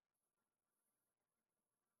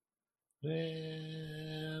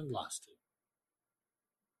 And lost it.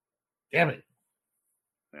 Damn it.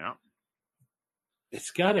 Yeah.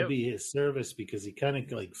 It's got to be his service, because he kind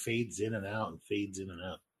of like fades in and out.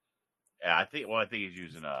 Yeah, I think he's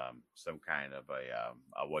using some kind of a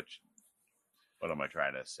what am I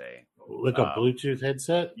trying to say? Like a Bluetooth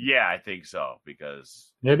headset? Yeah, I think so,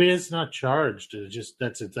 because maybe it's not charged.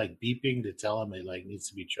 It's like beeping to tell him it like needs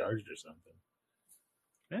to be charged or something.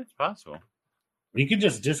 Yeah, it's possible. You can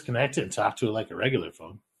just disconnect it and talk to it like a regular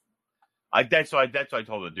phone. That's what I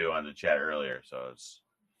told him to do on the chat earlier. So it's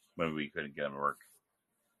when we couldn't get him to work.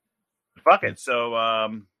 Fuck it. So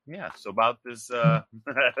So about this.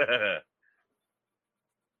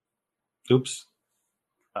 Oops.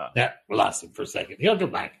 Yeah, we lost him for a second. He'll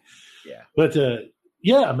come back. Yeah. But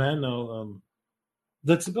yeah, man. No.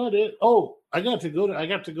 That's about it. Oh, I got to go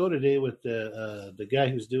today with the guy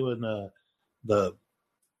who's doing the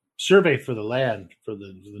survey for the land for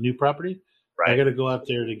the new property. Right. I got to go out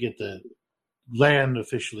there to get the land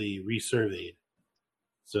officially resurveyed.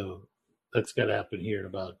 So That's got to happen here in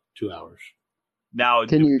about 2 hours. Now,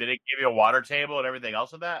 did it give you a water table and everything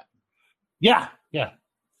else with that? Yeah. Nice.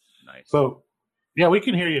 So, yeah, we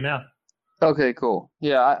can hear you now. Okay, cool.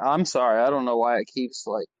 Yeah, I'm sorry. I don't know why it keeps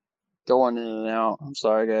like going in and out. I'm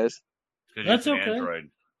sorry, guys. That's okay.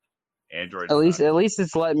 Android. At least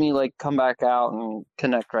it's letting me like come back out and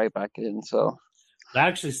connect right back in. So that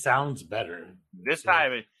actually sounds better. This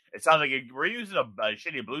time it sounds like we're using a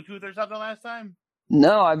shitty Bluetooth or something last time.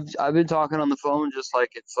 No, I've been talking on the phone just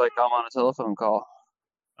like it's like I'm on a telephone call.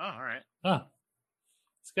 Oh, all right. Huh.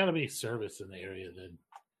 It's got to be service in the area then.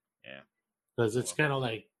 Yeah. Because it's kind of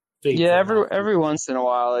like... Yeah, every once in a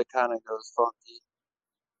while it kind of goes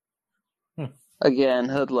funky. Again,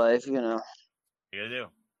 hood life, you know. You do.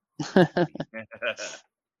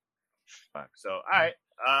 Fuck. So, all right.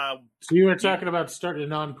 So you were talking about starting a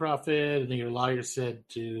nonprofit, and then your lawyer said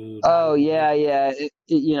to... Oh, yeah.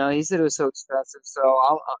 You know, he said it was so expensive. So,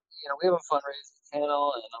 we have a fundraising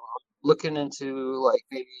channel, and I'm looking into, like,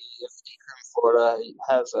 maybe if Florida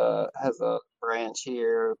has a branch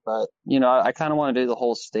here. But, you know, I kind of want to do the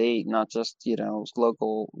whole state, not just, you know,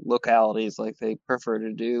 localities like they prefer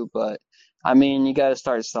to do. But, I mean, you got to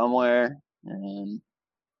start somewhere, and...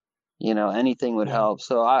 You know, anything would help.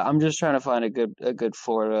 So I'm just trying to find a good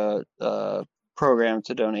Florida program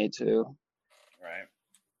to donate to. Right.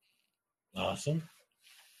 Awesome.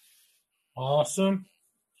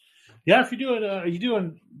 Yeah, if you do it, are you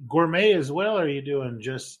doing gourmet as well, or are you doing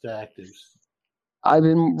just actives? I've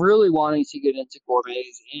been really wanting to get into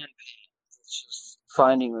gourmets and pans. It's just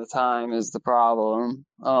finding the time is the problem.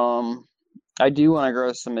 I do want to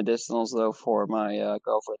grow some medicinals though for my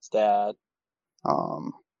girlfriend's dad.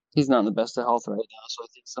 He's not in the best of health right now, so I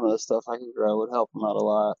think some of the stuff I could grow would help him out a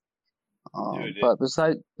lot. But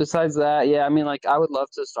besides that, yeah, I mean, like, I would love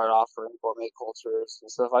to start offering gourmet cultures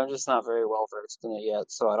and stuff. I'm just not very well versed in it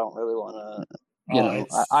yet, so I don't really want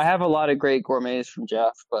to, I have a lot of great gourmets from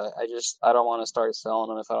Jeff, but I don't want to start selling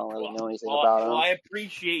them if I don't really know anything about them. Well, I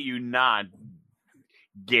appreciate you not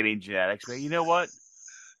getting genetics, but you know what?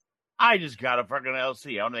 I just got a fucking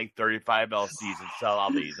LC. I want to make 35 LCs and sell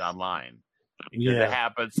all these online. Because it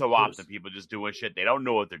happens so often. People just doing shit. They don't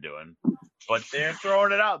know what they're doing. But they're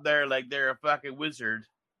throwing it out there like they're a fucking wizard.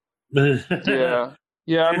 Yeah.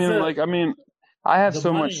 I mean, I have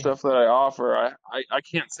so much stuff that I offer. I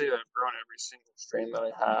can't say that I've grown every single strain that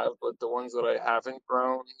I have, but the ones that I haven't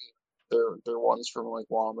grown, they're ones from like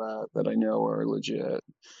Wombat that I know are legit.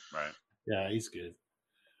 Right. Yeah, he's good.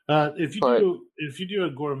 If you do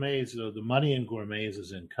a gourmets, though, the money in gourmets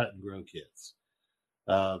is in cut and grow kits.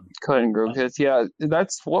 Cut and grow kits, yeah.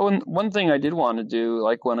 That's one thing I did want to do,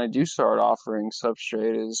 like when I do start offering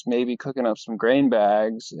substrate, is maybe cooking up some grain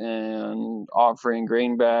bags and offering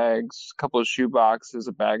grain bags, a couple of shoe boxes,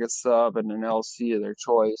 a bag of sub, and an LC of their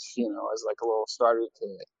choice, you know, as like a little starter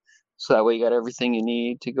kit. So that way you got everything you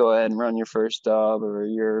need to go ahead and run your first dub or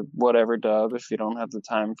your whatever dub if you don't have the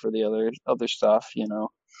time for the other stuff, you know.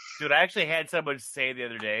 Dude, I actually had someone say the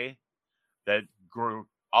other day that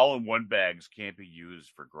all-in-one bags can't be used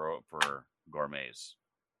for gourmets.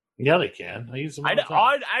 Yeah, they can. I use them all the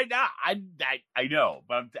time. I know,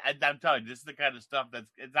 but I'm telling you, this is the kind of stuff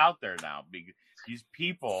it's out there now. Because these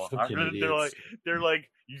people they're like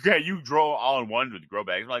you grow all-in-one with grow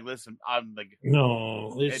bags. I'm like, listen, I'm like,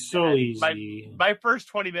 no, it's so easy. My first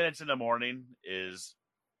 20 minutes in the morning is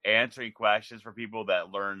answering questions for people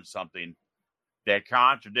that learned something that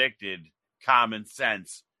contradicted common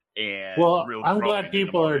sense. And I'm glad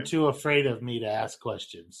people are too afraid of me to ask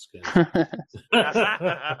questions.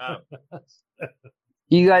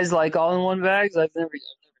 You guys like all-in-one bags? I've never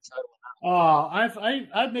tried one. Oh,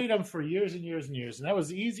 I've made them for years and years and years, and that was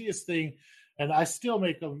the easiest thing. And I still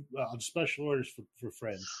make them on special orders for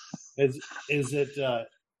friends. Is that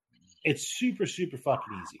it's super super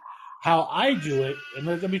fucking easy. How I do it, and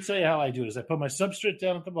let me tell you how I do it. Is I put my substrate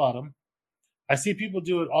down at the bottom. I see people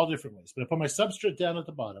do it all different ways, but I put my substrate down at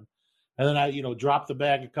the bottom, and then I, drop the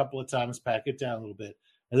bag a couple of times, pack it down a little bit,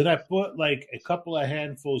 and then I put like a couple of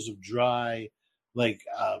handfuls of dry, like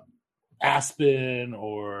aspen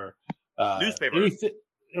or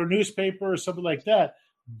newspaper or something like that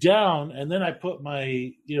down, and then I put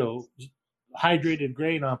my hydrated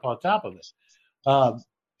grain up on top of it,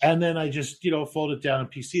 and then I just fold it down and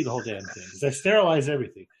PC the whole damn thing because I sterilize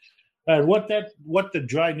everything. And what the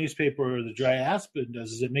dry newspaper or the dry aspen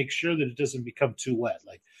does is it makes sure that it doesn't become too wet.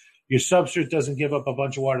 Like your substrate doesn't give up a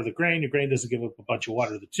bunch of water to the grain. Your grain doesn't give up a bunch of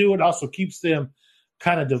water to the two. It also keeps them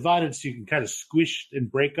kind of divided so you can kind of squish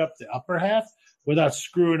and break up the upper half without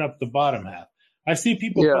screwing up the bottom half. I see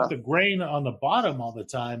people put the grain on the bottom all the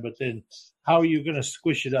time, but then how are you going to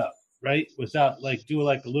squish it up? right? Without like doing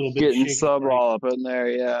like a little bit Getting of shaking. sub all up in there,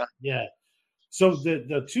 yeah. Yeah. So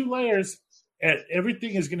the 2 layers,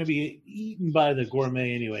 everything is going to be eaten by the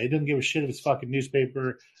gourmet anyway. It doesn't give a shit if it's fucking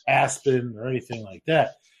newspaper, Aspen, or anything like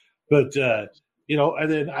that. But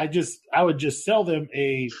and then I would just sell them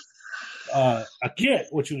a kit,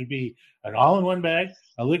 which would be an all-in-one bag,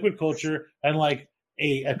 a liquid culture, and like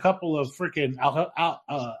a couple of freaking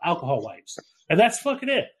alcohol wipes, and that's fucking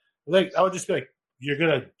it. Like I would just be like, you're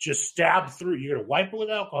gonna just stab through. You're gonna wipe it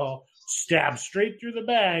with alcohol, stab straight through the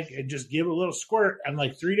bag, and just give it a little squirt on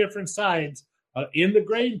like 3 different sides in the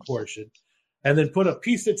grain portion, and then put a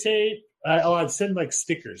piece of tape. I'd send like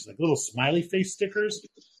stickers, like little smiley face stickers,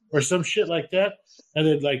 or some shit like that, and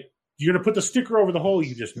then like you're gonna put the sticker over the hole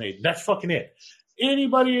you just made. That's fucking it.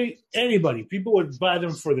 Anybody, people would buy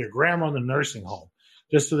them for their grandma in the nursing home,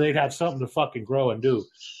 just so they'd have something to fucking grow and do,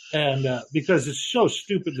 and because it's so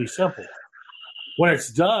stupidly simple. When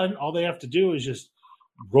it's done, all they have to do is just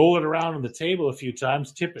roll it around on the table a few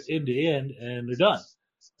times, tip it end to end, and they're done.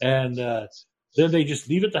 And then they just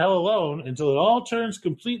leave it the hell alone until it all turns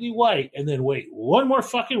completely white, and then wait 1 more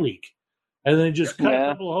fucking week, and then just cut a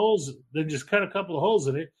couple of holes. Then just cut a couple of holes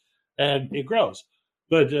in it, and it grows.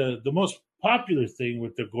 But the most popular thing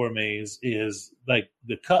with the gourmets is like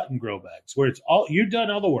the cut and grow bags, where it's all you've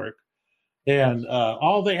done all the work, and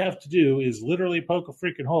all they have to do is literally poke a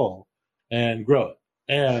freaking hole and grow it.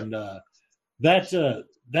 And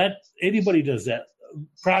that anybody does that.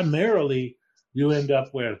 Primarily, you end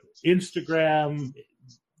up with Instagram,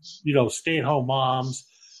 stay-at-home moms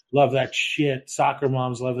love that shit. Soccer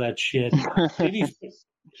moms love that shit.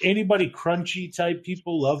 Anybody crunchy type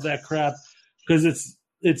people love that crap because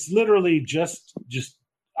it's literally just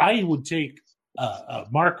I would take a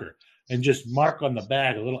marker and just mark on the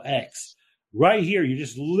bag a little X. Right here, you're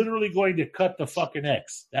just literally going to cut the fucking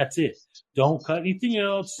X. That's it. Don't cut anything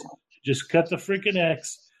else. Just cut the freaking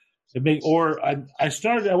X. I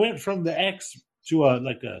went from the X to a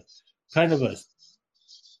kind of a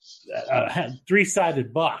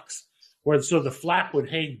 3-sided box so the flap would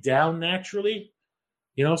hang down naturally.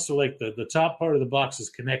 So like the top part of the box is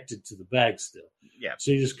connected to the bag still. Yeah.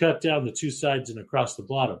 So you just cut down the 2 sides and across the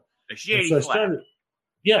bottom. A shitty flap.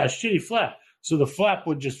 Yeah, a shitty flap. So the flap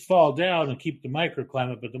would just fall down and keep the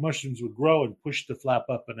microclimate, but the mushrooms would grow and push the flap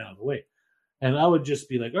up and out of the way. And I would just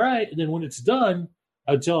be like, all right. And then when it's done,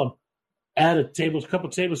 I would tell them, add a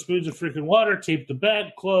couple tablespoons of freaking water, tape the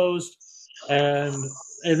bag closed, and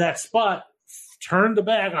in that spot, turn the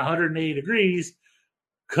bag 180 degrees,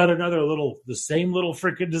 cut the same little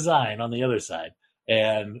freaking design on the other side,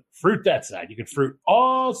 and fruit that side. You can fruit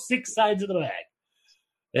all 6 sides of the bag.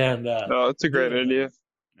 And that's a great idea.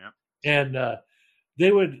 And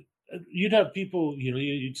you'd have people,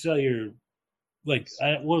 you'd sell your, I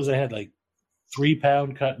had like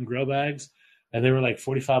 3-pound cut and grow bags, and they were like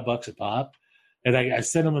 $45 a pop. And I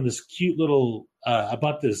sent them in this cute little, I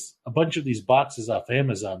bought a bunch of these boxes off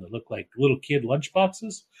Amazon that look like little kid lunch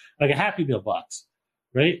boxes, like a Happy Meal box,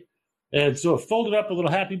 right? And so it folded up a little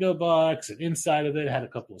Happy Meal box, and inside of it had a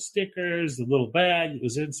couple of stickers, the little bag that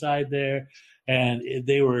was inside there, and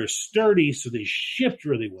they were sturdy, so they shipped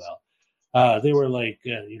really well. They were like,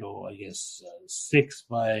 I guess 6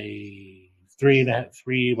 by 3.5,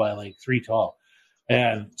 3 by like 3 tall.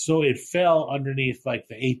 And so it fell underneath like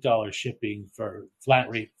the $8 shipping for flat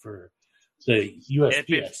rate for the USPS. If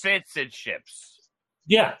it fits, it ships.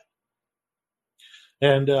 Yeah.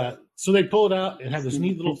 And so they pull it out and have this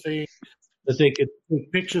neat little thing that they could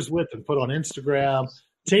take pictures with and put on Instagram,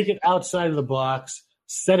 take it outside of the box,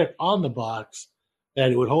 set it on the box,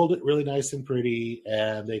 and it would hold it really nice and pretty,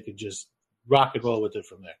 and they could just rock and roll with it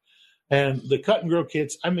from there. And the cut and grow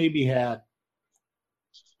kits, I maybe had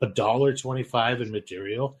 $1.25 in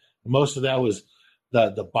material. Most of that was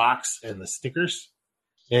the box and the stickers,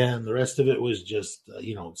 and the rest of it was just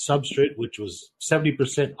substrate, which was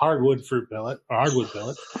 70% hardwood fruit pellet or hardwood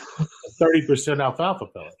pellet, 30% alfalfa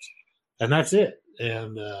pellets, and that's it.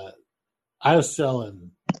 And I was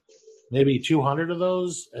selling maybe 200 of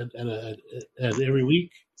those and every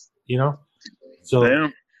week, So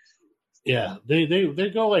Damn. Yeah,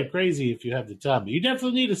 they go like crazy if you have the time. But you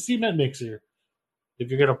definitely need a cement mixer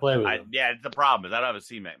if you're gonna play with them. Yeah, the problem is I don't have a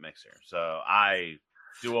cement mixer, so I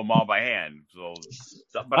do them all by hand.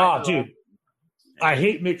 Dude, I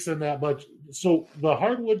hate mixing that much. So the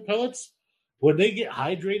hardwood pellets, when they get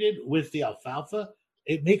hydrated with the alfalfa,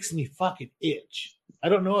 it makes me fucking itch. I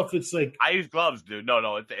don't know if it's like I use gloves, dude.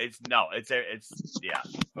 No, it's yeah.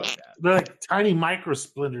 They're like tiny micro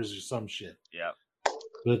splinters or some shit. Yeah.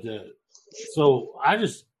 But so I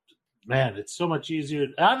just, man, it's so much easier.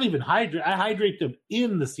 I don't even hydrate. I hydrate them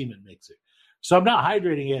in the cement mixer. So I'm not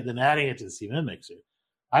hydrating it and then adding it to the cement mixer.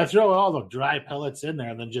 I throw all the dry pellets in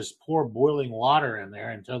there and then just pour boiling water in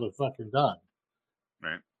there until they're fucking done.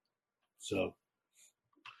 Right. So.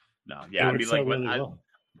 No, yeah, I mean, like, really well.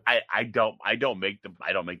 I don't make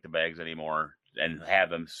the bags anymore and have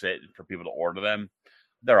them sit for people to order them.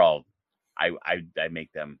 They're all, I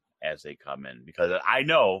make them as they come in because I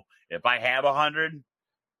know if I have 100,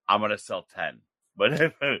 I'm going to sell 10.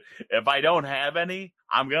 But if I don't have any,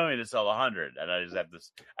 I'm going to sell 100, and I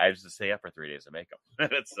have to stay up for 3 days to make them.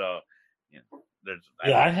 So,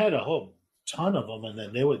 I had a whole ton of them, and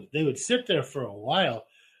then they would sit there for a while,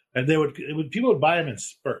 and people would buy them in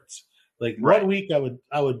spurts. Like 1 week,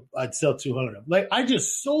 I'd sell 200 of them. Like I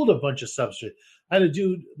just sold a bunch of substrate. I had a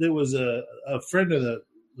dude that was a friend of the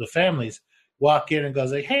family's walk in and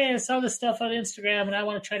goes like, "Hey, I saw this stuff on Instagram, and I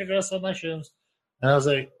want to try to grow some mushrooms." And I was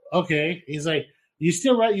like, "Okay." He's like, You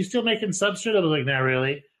still making substrate? I was like, not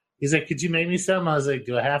really. He's like, could you make me some? I was like,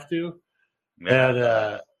 do I have to? Yeah.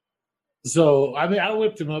 And so, I mean, I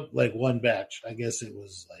whipped him up like one batch. I guess it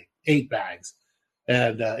was like 8 bags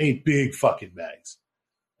and 8 big fucking bags.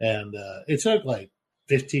 And it took like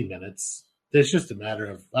 15 minutes. It's just a matter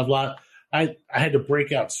of I had to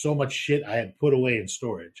break out so much shit I had put away in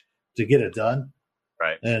storage to get it done.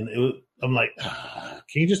 Right. And I'm like,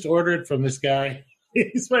 can you just order it from this guy?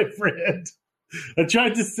 He's my friend. I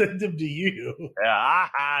tried to send him to you. Yeah,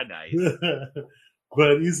 nice.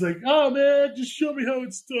 But he's like, oh, man, just show me how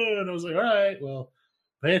it's done. I was like, all right, well,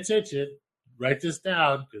 pay attention. Write this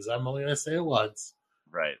down because I'm only going to say it once.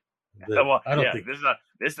 Right. Well, I don't think this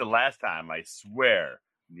is the last time, I swear.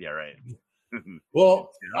 Yeah, right.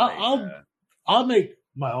 Well, I'll make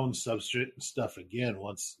my own substrate and stuff again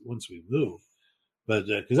once we move. But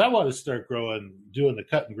because I want to start doing the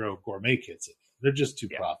cut and grow gourmet kits. They're just too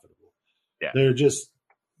profitable. Yeah. They're just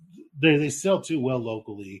they sell too well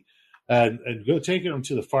locally, and go taking them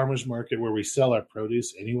to the farmers market where we sell our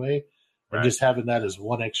produce anyway, and just having that as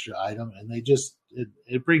one extra item, and they just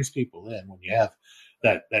it brings people in when you have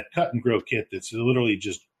that cut and grow kit that's literally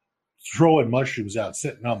just throwing mushrooms out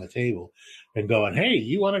sitting on the table and going, hey,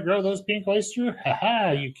 you want to grow those pink oyster?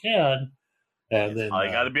 Ha, you can. And then all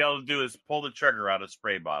you got to be able to do is pull the trigger out of a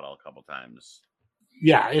spray bottle a couple times.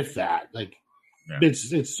 Yeah, if that. Like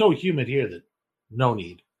it's so humid here that no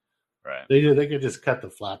need. Right. They could just cut the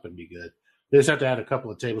flap and be good. They just have to add a couple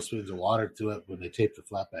of tablespoons of water to it when they tape the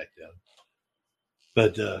flap back down.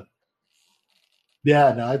 But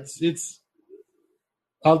it's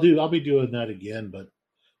I'll be doing that again, but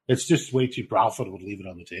it's just way too profitable to leave it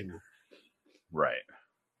on the table. Right.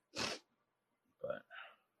 But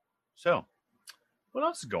so what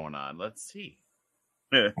else is going on? Let's see.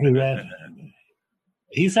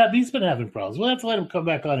 He's been having problems. We'll have to let him come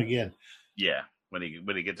back on again. Yeah, when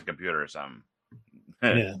he gets a computer or something.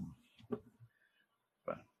 Yeah.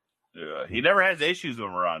 But he never has issues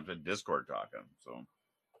when we're on Discord talking, so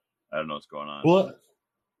I don't know what's going on. Well,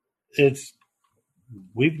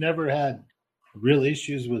 we've never had real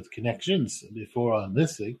issues with connections before on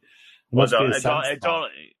this thing. It's Armageddon,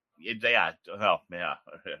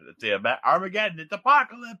 it's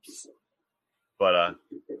apocalypse. But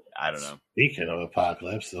I don't know. Speaking of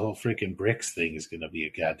apocalypse, the whole freaking bricks thing is going to be a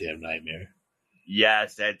goddamn nightmare.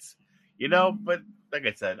 Yes, that's but like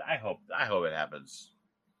I said, I hope it happens.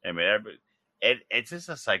 I mean, it's just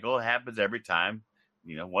a cycle. It happens every time.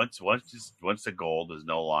 Once the gold is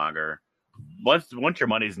no longer once your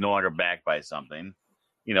money is no longer backed by something,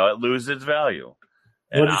 it loses its value.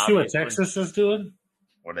 What do you see what Texas is doing?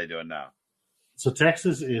 What are they doing now? So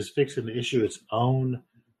Texas is fixing to issue its own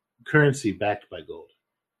currency backed by gold.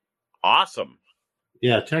 Awesome.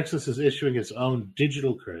 Yeah, Texas is issuing its own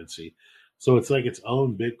digital currency. So it's like its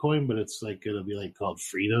own Bitcoin, but it's like going to be like called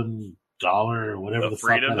Freedom Dollar or whatever the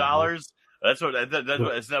Freedom Dollars? Isn't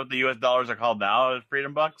that what the US dollars are called now?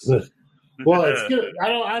 Freedom Bucks? Well, it's good.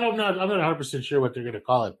 I'm not 100% sure what they're going to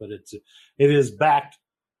call it, but it is backed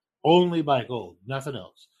only by gold, nothing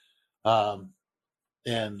else.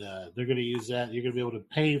 And they're going to use that. You're going to be able to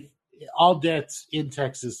pay all debts in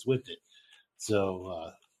Texas with it.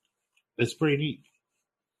 So it's pretty neat.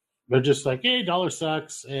 They're just like, hey, dollar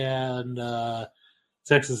sucks. And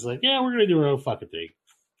Texas is like, yeah, we're going to do our own fucking thing.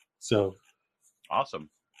 So awesome.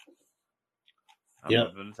 I'm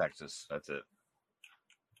moving to Texas. That's it.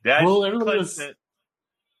 Well, everyone was...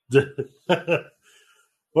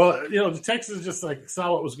 Well, Texas just like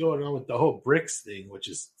saw what was going on with the whole BRICS thing, which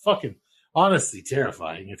is fucking honestly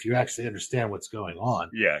terrifying if you actually understand what's going on.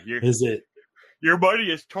 Yeah. Your money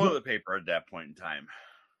is toilet paper at that point in time.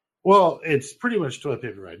 Well, it's pretty much toilet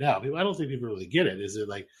paper right now. I don't think people really get it. Is it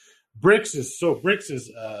like BRICS is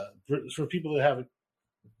for people that haven't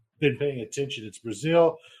been paying attention. It's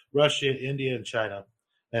Brazil, Russia, India, and China,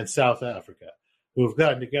 and South Africa, who have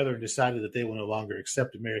gotten together and decided that they will no longer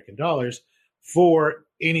accept American dollars for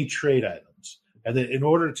any trade items. And that in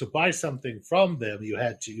order to buy something from them, you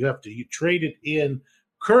have to trade it in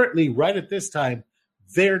currently, right at this time,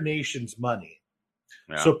 their nation's money.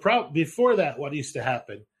 Yeah. So before that, what used to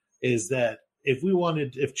happen is that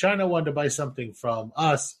if China wanted to buy something from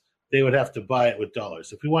us, they would have to buy it with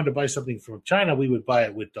dollars. If we wanted to buy something from China, we would buy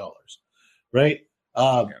it with dollars, right?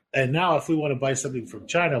 And now if we want to buy something from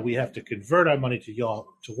China, we have to convert our money to yuan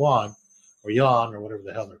or whatever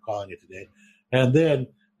the hell they're calling it today. And then,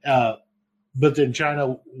 but then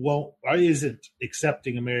China isn't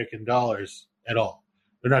accepting American dollars at all.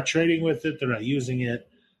 They're not trading with it. They're not using it.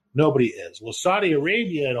 Nobody is. Well, Saudi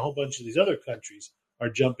Arabia and a whole bunch of these other countries are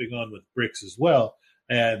jumping on with BRICS as well.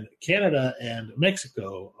 And Canada and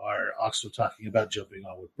Mexico are also talking about jumping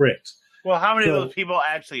on with BRICS. Well, how many of those people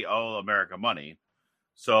actually owe America money?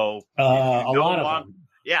 So a lot of them.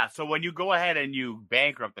 Yeah, so when you go ahead and you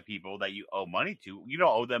bankrupt the people that you owe money to, you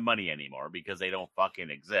don't owe them money anymore because they don't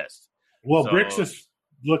fucking exist. Well, BRICS is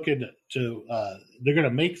looking to they're going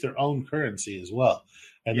to make their own currency as well.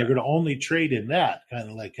 And they're going to only trade in that, kind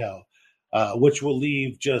of like how, which will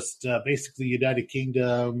leave just basically United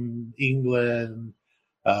Kingdom, England,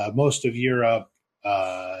 most of Europe,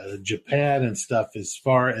 Japan and stuff, as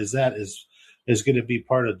far as that is going to be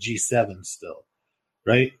part of G7 still,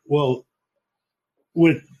 right? Well,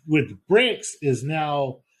 with BRICS is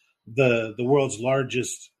now the world's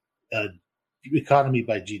largest economy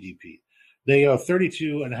by GDP. They are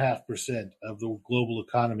 32.5% of the global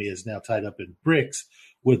economy is now tied up in BRICS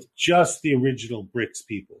with just the original BRICS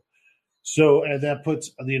people. So, and that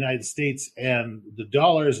puts the United States and the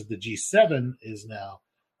dollars of the G7 is now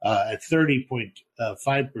at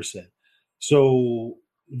 30.5%. So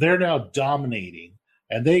they're now dominating,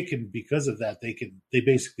 and they can, because of that, they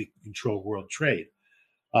basically control world trade.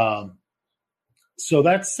 So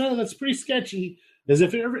that's pretty sketchy. As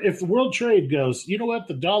if world trade goes, you know what,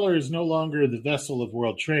 the dollar is no longer the vessel of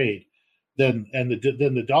world trade, then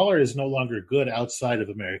the dollar is no longer good outside of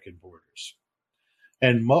American borders.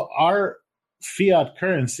 And our fiat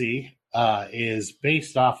currency is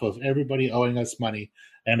based off of everybody owing us money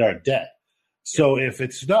and our debt. So if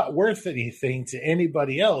it's not worth anything to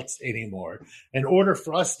anybody else anymore, in order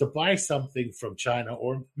for us to buy something from China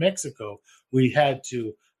or Mexico, we had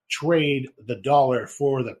to trade the dollar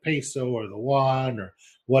for the peso or the yuan or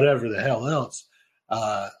whatever the hell else.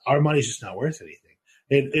 Our money's just not worth anything.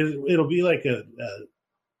 It'll be like a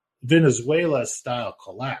Venezuela style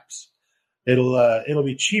collapse. It'll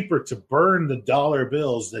be cheaper to burn the dollar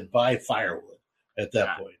bills than buy firewood at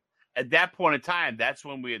that point. At that point in time, that's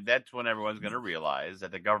when everyone's going to realize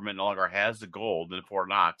that the government no longer has the gold in Fort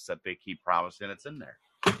Knox that they keep promising it's in there.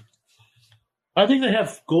 I think they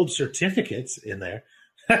have gold certificates in there.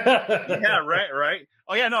 Yeah, right.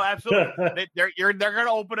 Oh yeah, no, absolutely. They're going to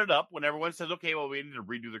open it up when everyone says, okay, well, we need to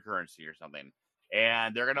redo the currency or something,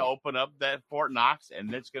 and they're going to open up that Fort Knox,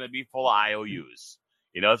 and it's going to be full of IOUs.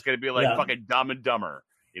 You know, it's going to be like fucking Dumb and Dumber.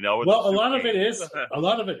 You know, well, a lot of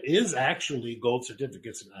it is actually gold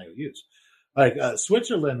certificates and IOUs. Like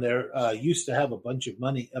Switzerland, there used to have a bunch of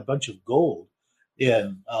gold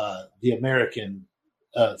in the American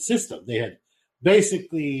system. They had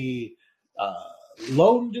basically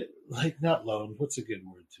loaned, like not loaned. What's a good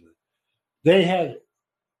word to it?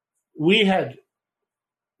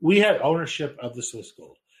 We had ownership of the Swiss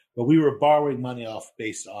gold, but we were borrowing money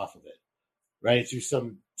based off of it, right? Through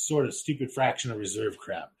some sort of stupid fractional reserve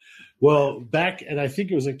crap. Well, back, and I think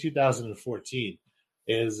it was like 2014,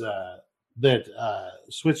 is that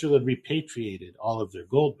Switzerland repatriated all of their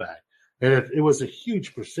gold back. And it was a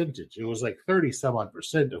huge percentage. It was like 30 some odd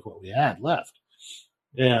percent of what we had left.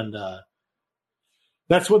 And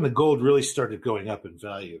that's when the gold really started going up in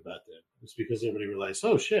value about then. It's because everybody realized,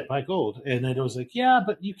 oh shit, buy gold. And then it was like, yeah,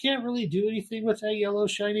 but you can't really do anything with that yellow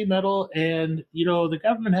shiny metal. And, you know, the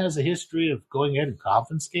government has a history of going ahead and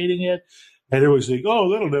confiscating it. And it was like,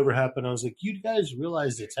 oh, that'll never happen. I was like, you guys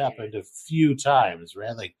realize it's happened a few times,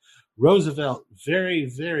 right? Like Roosevelt very,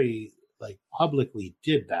 very like publicly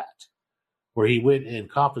did that, where he went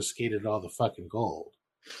and confiscated all the fucking gold.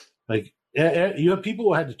 Like, you have people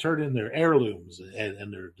who had to turn in their heirlooms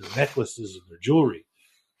and their necklaces and their jewelry.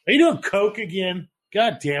 Are you doing coke again?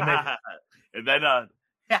 God damn it! And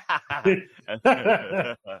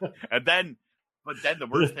then, but then the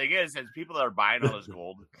worst thing is people that are buying all this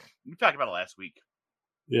gold. We talked about it last week.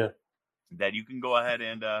 Yeah, that you can go ahead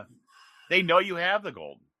and they know you have the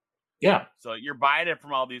gold. Yeah, so you're buying it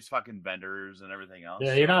from all these fucking vendors and everything else.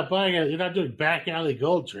 Yeah, you're not buying it. You're not doing back alley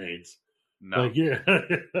gold trades. No. Like, yeah.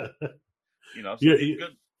 You know, so it's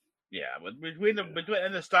good. Yeah, between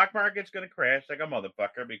and the stock market's going to crash like a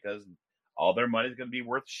motherfucker because all their money's going to be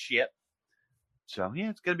worth shit. So yeah,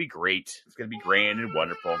 it's going to be great. It's going to be grand and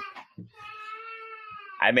wonderful.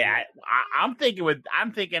 I mean, I'm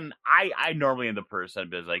thinking I normally am the person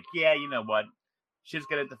that's like, yeah, you know what, shit's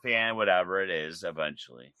gonna hit the fan, whatever it is,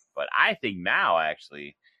 eventually. But I think now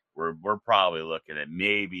actually we're probably looking at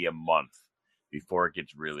maybe a month before it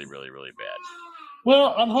gets really, really, really bad.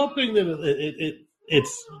 Well, I'm hoping that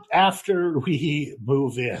it's after we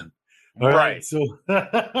move in. All right. So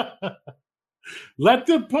let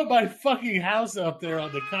them put my fucking house up there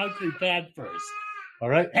on the concrete pad first. All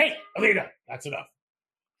right. Hey, Alina, that's enough.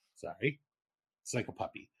 Sorry. It's like a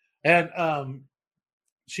puppy. And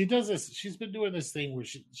she does this. She's been doing this thing where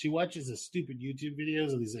she watches the stupid YouTube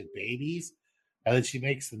videos of these like babies, and then she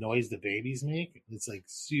makes the noise the babies make. It's like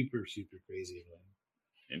super, super crazy.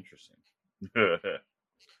 Interesting.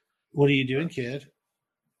 What are you doing, kid?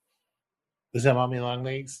 Is that Mommy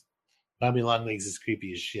Longlegs? Mommy Longlegs is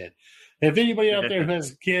creepy as shit. If anybody out there who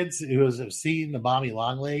has kids who have seen the Mommy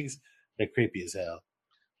Longlegs, they're creepy as hell.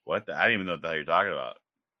 What? I don't even know what the hell you're talking about.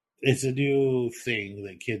 It's a new thing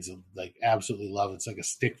that kids like absolutely love. It's like a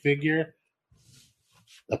stick figure,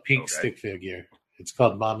 a pink stick figure. It's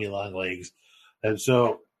called Mommy Longlegs, and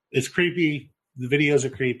so it's creepy. The videos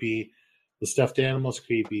are creepy. The stuffed animal's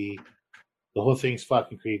creepy. The whole thing's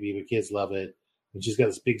fucking creepy, but kids love it. And she's got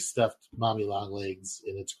this big stuffed Mommy Longlegs,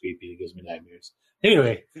 and it's creepy. It gives me nightmares.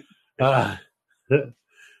 Anyway,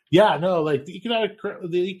 yeah, no, like the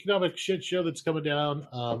economic shit show that's coming down.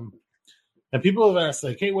 And people have asked,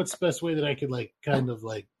 like, hey, what's the best way that I could, like, kind of,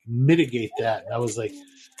 like, mitigate that? And I was like,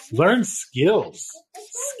 learn skills.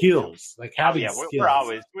 Like, having skills. We're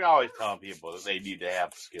always telling people that they need to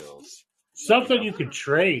have skills. Something you can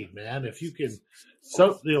trade, man. If you can,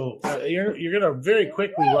 you're gonna very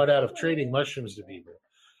quickly run out of trading mushrooms to people.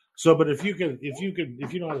 So, but if you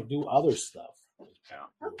know how to do other stuff,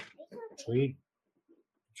 trade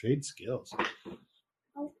skills,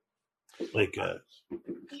 like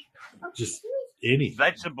just anything.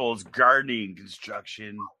 Vegetables, gardening,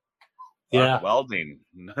 construction, welding.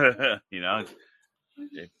 You know,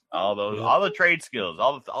 all the trade skills,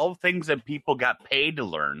 all the things that people got paid to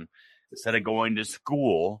learn instead of going to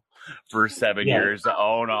school for 7 years to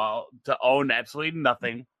own absolutely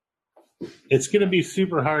nothing. It's going to be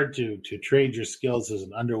super hard to trade your skills as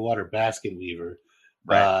an underwater basket weaver,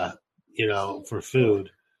 right? For food.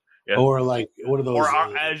 Yeah. Or like one of those,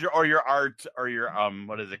 or your art, or your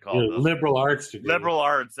what is it called? Liberal arts degree. Liberal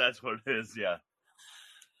arts, that's what it is. Yeah.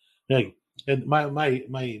 Like, and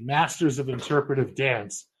my masters of interpretive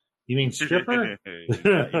dance. You mean stripper?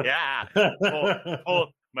 Yeah.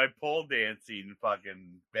 My pole dancing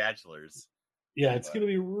fucking bachelors. Yeah, it's going to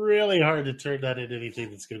be really hard to turn that into anything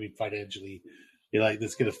that's going to be financially,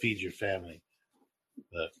 that's going to feed your family.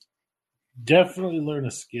 But definitely learn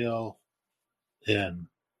a skill and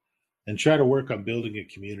try to work on building a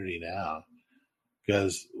community now.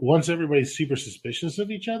 Because once everybody's super suspicious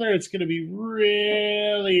of each other, it's going to be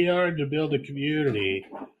really hard to build a community.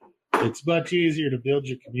 It's much easier to build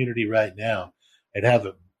your community right now and have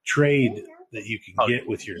a trade that you can get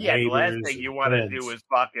with your neighbors. The last thing you want to do is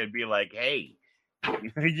fucking be like, hey, we're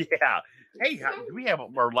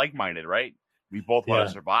like-minded, right? We both want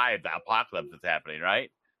to survive the apocalypse that's happening,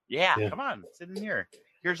 right? Yeah, come on, sit in here.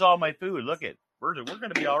 Here's all my food. Look it. We're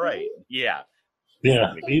going to be all right. Yeah.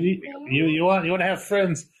 Yeah. You want to have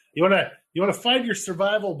friends. You want to find your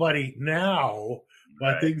survival buddy now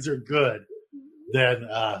while things are good, than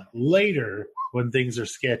later when things are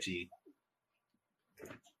sketchy.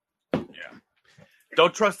 Yeah.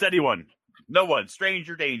 Don't trust anyone. No one.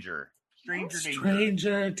 Stranger danger.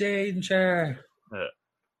 Stranger danger.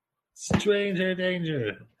 Stranger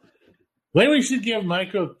danger. Maybe we should give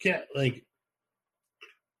MycoCat, like,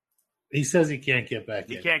 he says he can't get back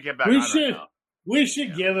in. He can't get back We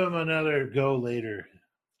should give him another go later.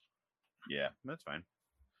 Yeah, that's fine.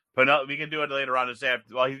 But we can do it later on this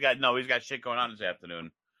afternoon. Well, he's got shit going on this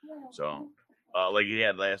afternoon. So, like he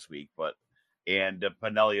had last week, and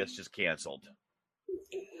Pinellius just canceled.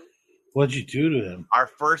 What'd you do to him? Our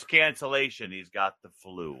first cancellation, he's got the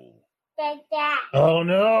flu. Oh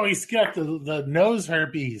no, he's got the nose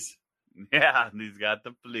herpes. Yeah, he's got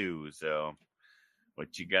the flu, so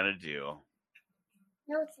what you gonna do?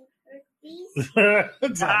 Nose herpes?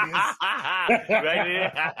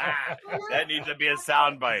 That needs to be a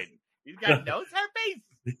soundbite. He's got nose herpes?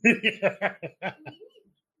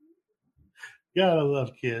 Gotta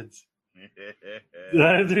love kids.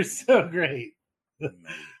 They're so great.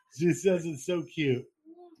 She says it's so cute.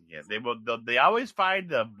 Yeah, they always find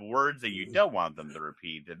the words that you don't want them to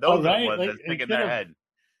repeat. And those are the ones that stick in their head.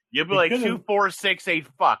 You'll be like 2, 4, 6, 8,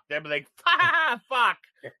 fuck. They'll be like, fuck.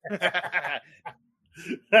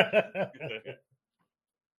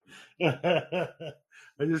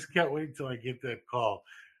 I just can't wait till I get that call.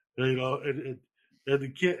 You know, and the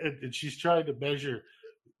kid, and she's trying to measure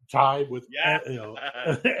time with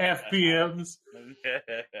FPMs.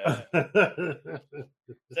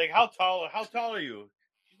 It's like, how tall are you?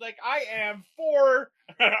 She's like, I am 4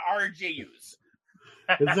 RJUs.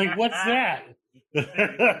 It's like, what's that?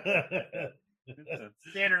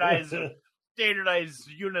 Standardized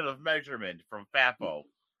unit of measurement from FAFO.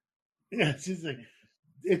 Yeah, she's like,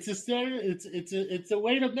 it's a standard. It's a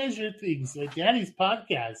way to measure things. Like Daddy's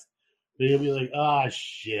podcast. And you'll be like,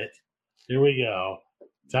 shit. Here we go.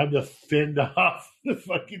 Time to fend off the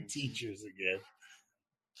fucking teachers again.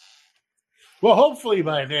 Well, hopefully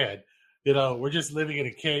by then, we're just living in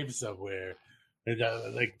a cave somewhere, and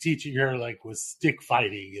like teaching her like with stick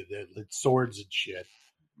fighting and then like, swords and shit.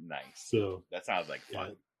 Nice. So that sounds like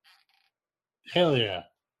fun. Hell yeah.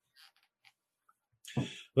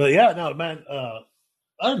 But yeah, no, man.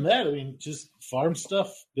 Other than that, I mean, just farm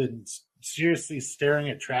stuff. Been seriously staring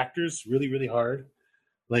at tractors really, really hard.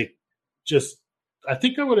 Like, just I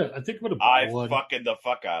think I would have bought one. Fucking the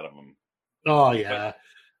fuck out of them. Oh yeah,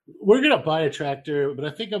 we're gonna buy a tractor, but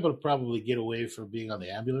I think I'm gonna probably get away from being on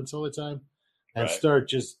the ambulance all the time and start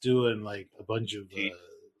just doing like a bunch of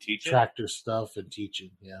tractor stuff and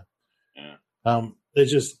teaching. Yeah.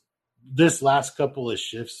 It's just this last couple of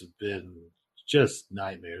shifts have been just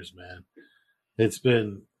nightmares, man. It's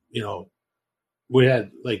been, I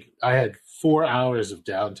had 4 hours of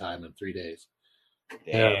downtime in 3 days.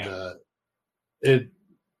 Damn. And it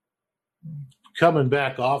coming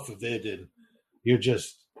back off of it, and you're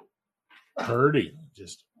just hurting.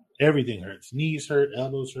 Just everything hurts. Knees hurt,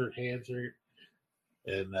 elbows hurt, hands hurt.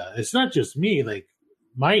 And it's not just me. Like,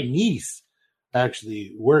 my niece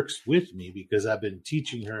actually works with me because I've been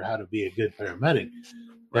teaching her how to be a good paramedic.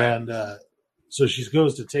 And so she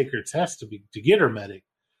goes to take her test to get her medic.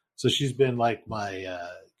 So she's been like my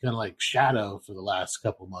kind of like shadow for the last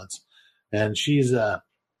couple months. And she's like,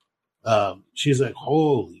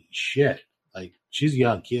 holy shit. Like, she's a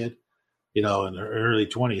young kid, in her early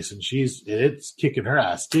 20s, and it's kicking her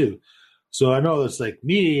ass too. So I know it's like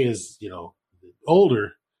me as,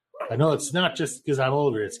 older. I know it's not just because I'm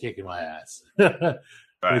older, it's kicking my ass.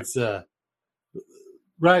 It's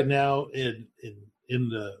right now in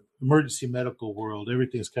the emergency medical world,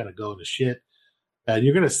 everything's kind of going to shit. And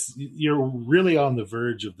you're really on the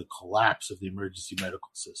verge of the collapse of the emergency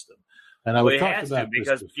medical system. And I was talking about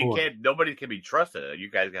because this before. Nobody can be trusted.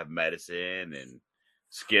 You guys have medicine and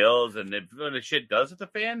skills, and if when the shit does hit the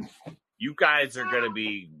fan, you guys are going to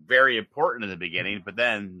be very important in the beginning, but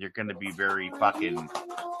then you're going to be very fucking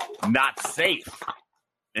not safe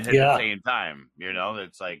at the same time.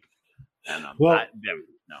 It's like, I don't know. Well,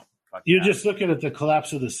 you're just looking at the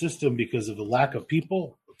collapse of the system because of the lack of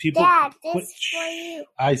people. Dad, this is for you.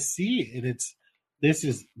 I see, and this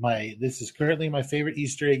is currently my favorite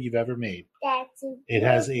Easter egg you've ever made. It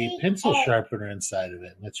has a pencil sharpener inside of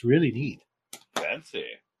it, and it's really neat. Fancy.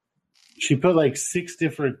 She put like 6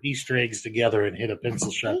 different Easter eggs together and hit a pencil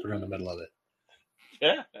sharpener in the middle of it.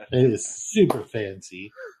 Yeah, it is super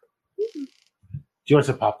fancy. Do you want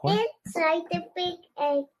some popcorn? Inside the big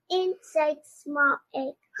egg, inside the small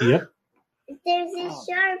egg. Yep. There's a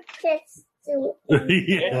sharp pencil.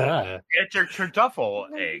 Yeah. It's your truffle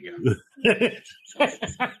egg.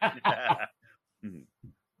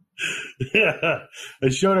 Yeah. I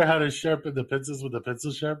showed her how to sharpen the pencils with a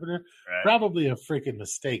pencil sharpener. Right. Probably a freaking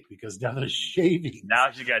mistake because now they're shaving. Now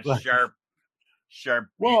she got sharp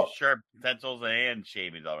pencils and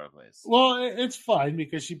shavings all over the place. Well, it's fine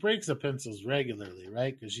because she breaks the pencils regularly,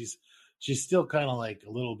 right? Because she's still kind of like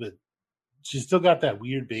a little bit. She's still got that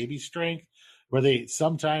weird baby strength where they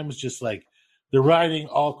sometimes just like they're riding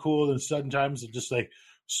all cool and sometimes they're just like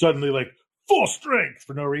suddenly like full strength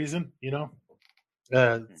for no reason,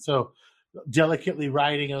 So delicately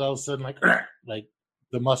riding and all of a sudden like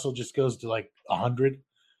the muscle just goes to like 100.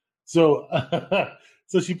 So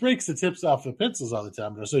so she breaks the tips off the pencils all the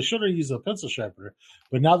time. So I showed her to use a pencil sharpener,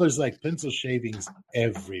 but now there's like pencil shavings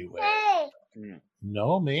everywhere. Hey.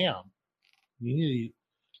 No, ma'am. You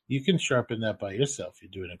can sharpen that by yourself.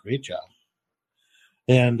 You're doing a great job.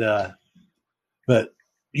 And but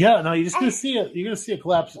yeah, no, you're just gonna see it. You're gonna see a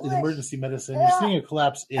collapse in emergency medicine. You're seeing a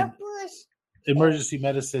collapse in emergency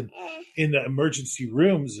medicine in the emergency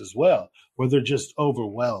rooms as well, where they're just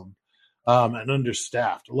overwhelmed and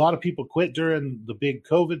understaffed. A lot of people quit during the big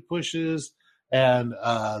COVID pushes and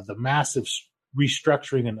the massive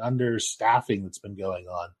restructuring and understaffing that's been going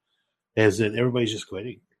on is that everybody's just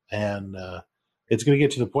quitting. And it's going to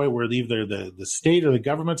get to the point where either the state or the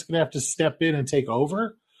government's going to have to step in and take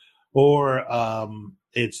over, or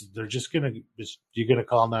they're just going to you're going to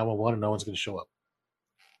call 911 and no one's going to show up.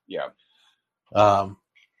 Yeah.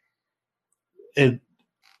 It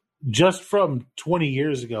just from 20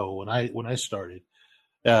 years ago when I started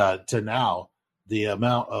to now, the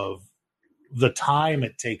amount of the time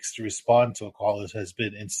it takes to respond to a call has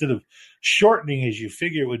been, instead of shortening as you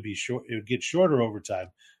figure it would be short, it would get shorter over time.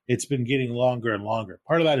 It's been getting longer and longer.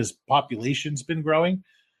 Part of that is population's been growing,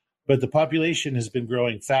 but the population has been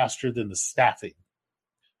growing faster than the staffing.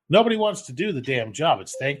 Nobody wants to do the damn job.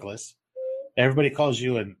 It's thankless. Everybody calls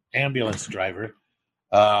you an ambulance driver,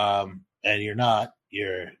 and you're not.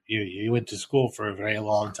 You went to school for a very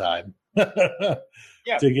long time to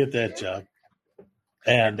get that job.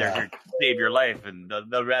 And they're going to save your life, and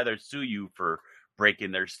they'll rather sue you for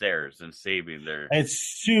breaking their stairs than saving their. It's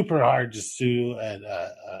super hard to sue at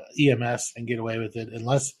EMS and get away with it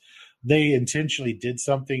unless they intentionally did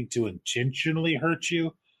something to intentionally hurt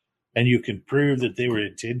you, and you can prove that they were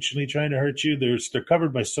intentionally trying to hurt you. They're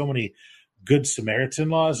covered by so many Good Samaritan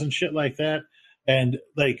laws and shit like that. And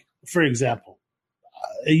like, for example,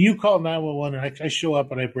 you call 911 and I show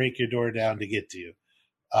up and I break your door down to get to you.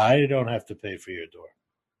 I don't have to pay for your door.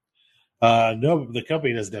 No, the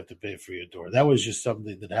company doesn't have to pay for your door. That was just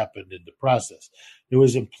something that happened in the process. It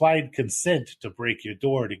was implied consent to break your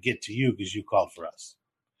door to get to you because you called for us.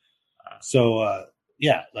 So,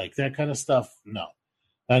 yeah, like that kind of stuff, no.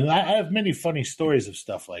 And I have many funny stories of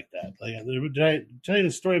stuff like that. Like, did I tell you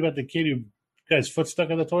the story about the kid who got his foot stuck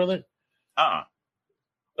in the toilet?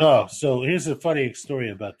 Oh, so here's a funny story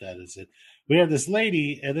about that. Is that we have this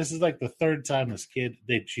lady, and this is like the third time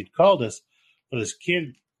she'd called us for this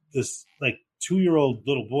kid, this like 2-year-old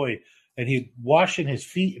little boy, and he'd washing his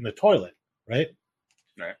feet in the toilet, right?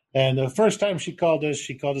 Right. And the first time she called us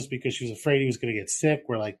because she was afraid he was going to get sick.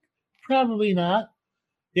 We're like, probably not.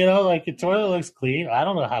 You know, like your toilet looks clean. I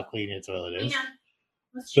don't know how clean your toilet is.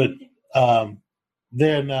 But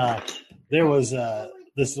then there was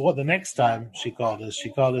this is what the next time she called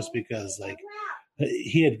us because like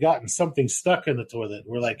he had gotten something stuck in the toilet.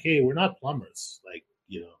 We're like, hey, we're not plumbers, like,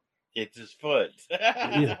 you know, it's his foot.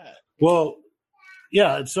 Yeah. Well,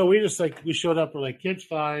 yeah. And so we showed up. We're like, kid's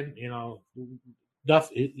fine, you know,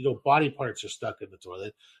 nothing, you know, body parts are stuck in the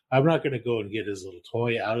toilet. I'm not going to go and get his little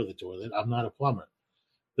toy out of the toilet. I'm not a plumber.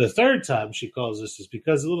 The third time she calls us is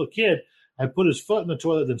because the little kid had put his foot in the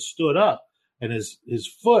toilet and stood up, and his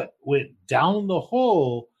foot went down the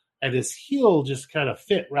hole, and his heel just kind of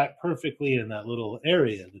fit right perfectly in that little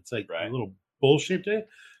area. It's like a little bullshit there.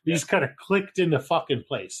 He just kind of clicked into fucking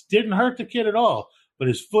place. Didn't hurt the kid at all, but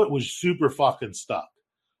his foot was super fucking stuck.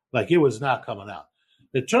 Like it was not coming out.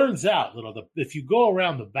 It turns out, if you go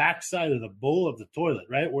around the backside of the bowl of the toilet,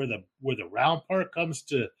 right where the round part comes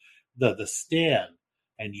to the stand,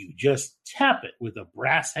 and you just tap it with a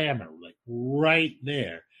brass hammer, like right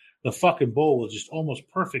there, the fucking bowl will just almost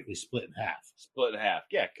perfectly split in half.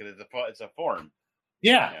 Yeah, because it's a form.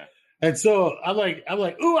 Yeah. And so I'm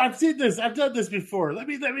like, ooh, I've seen this. I've done this before. Let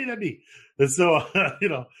me. And so, you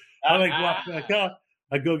know, I like walk back up.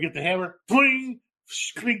 I go get the hammer, pling,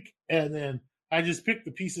 clink, and then I just pick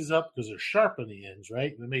the pieces up because they're sharp on the ends,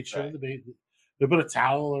 right? And they made sure they put a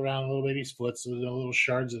towel around the little baby's foot so no little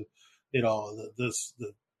shards of, you know, the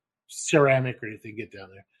ceramic or anything get down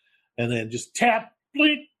there. And then just tap,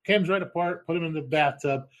 blink, comes right apart, put him in the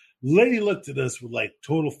bathtub. Lady looked at us with like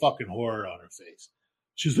total fucking horror on her face.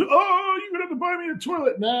 She's like, oh, you're going to have to buy me a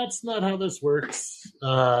toilet. No, that's not how this works.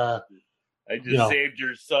 I just saved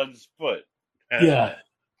your son's foot. Yeah.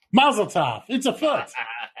 Mazel tov. It's a foot.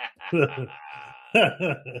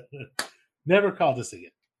 Never called us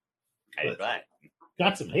again.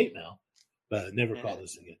 Got some hate now, but never called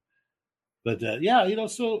us again. But yeah, you know,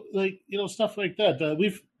 so like, you know, stuff like that.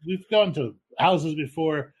 We've gone to houses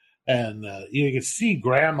before, and you can see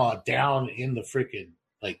grandma down in the freaking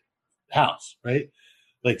like house, right?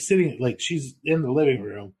 Like sitting, like she's in the living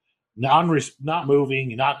room, not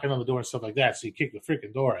moving, knocking on the door and stuff like that. So you kick the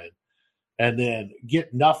freaking door in, and then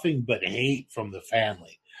get nothing but hate from the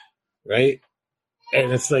family, right?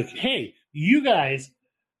 And it's like, hey, you guys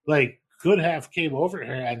like could have came over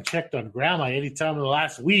here and checked on grandma anytime in the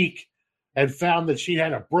last week and found that she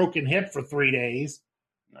had a broken hip for 3 days,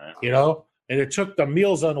 you know? And it took the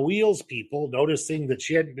Meals on Wheels people noticing that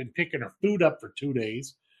she hadn't been picking her food up for 2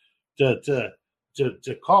 days to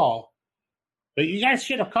call. But you guys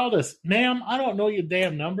should have called us. Ma'am, I don't know your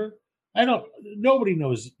damn number. Nobody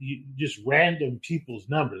knows you, just random people's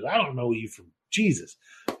numbers. I don't know you from Jesus.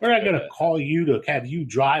 We're not going to call you to have you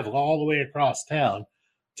drive all the way across town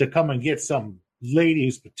to come and get some lady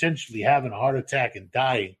who's potentially having a heart attack and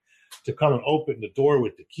dying to come and open the door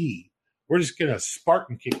with the key. We're just going to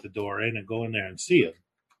Spartan kick the door in and go in there and see him.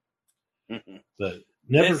 But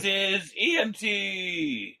never. This is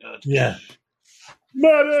EMT. Yeah.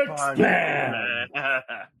 Medics.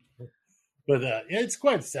 But it's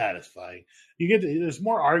quite satisfying. You get there's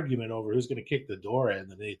more argument over who's going to kick the door in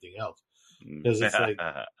than anything else, because it's like,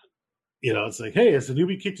 it's like, hey, has the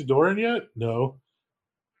newbie kicked the door in yet? No.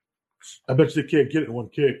 I bet you they can't get it in one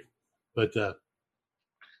kick. But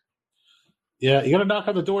yeah, you got to knock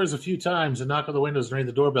on the doors a few times and knock on the windows and ring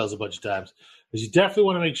the doorbells a bunch of times, because you definitely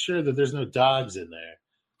want to make sure that there's no dogs in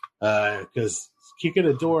there. Because kicking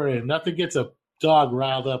a door in, nothing gets a dog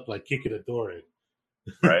riled up like kicking a door in.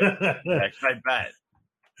 Right. I bet.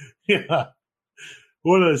 Yeah.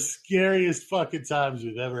 One of the scariest fucking times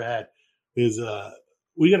we've ever had is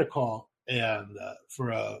we get a call and for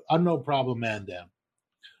a unknown problem man down.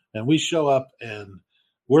 And we show up and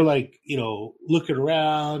we're like, looking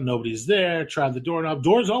around, nobody's there, trying the doorknob.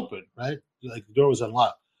 Door's open, right? Like the door was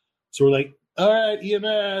unlocked. So we're like, all right,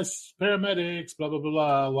 EMS, paramedics, blah, blah, blah,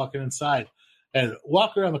 blah, walking inside. And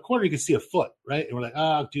walk around the corner, you can see a foot, right? And we're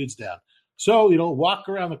like, dude's down. So, walk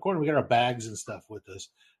around the corner. We got our bags and stuff with us.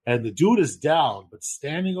 And the dude is down, but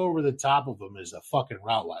standing over the top of him is a fucking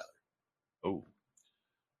Rottweiler. Oh.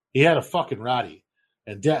 He had a fucking Rottie.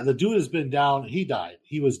 And the dude has been down. He died.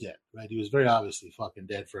 He was dead, right? He was very obviously fucking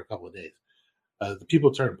dead for a couple of days. The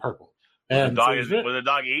people turned purple. And was the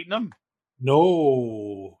dog eating him?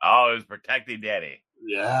 No. Oh, it was protecting Daddy.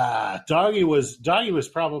 Yeah, Doggy was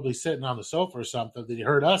probably sitting on the sofa or something. Then he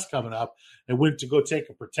heard us coming up and went to go take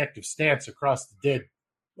a protective stance across the dead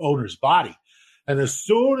owner's body. And as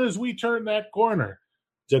soon as we turned that corner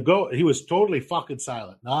to go, he was totally fucking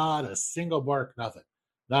silent. Not a single bark, nothing.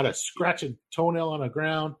 Not a scratching toenail on the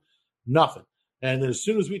ground, nothing. And as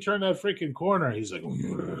soon as we turned that freaking corner, he's like,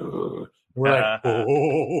 we're like,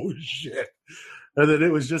 oh shit. And then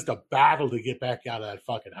it was just a battle to get back out of that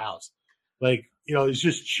fucking house. Like, he's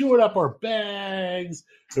just chewing up our bags,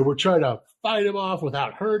 and we're trying to fight him off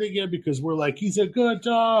without hurting him because we're like, he's a good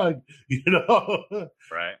dog,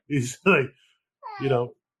 Right. He's like, and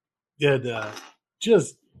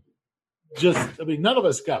just, I mean, none of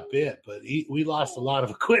us got bit, but we lost a lot of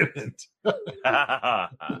equipment.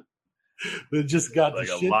 We just got like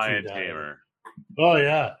the a shit lion tamer. Oh,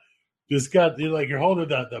 yeah. Just got, you're holding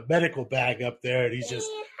the medical bag up there, and he's just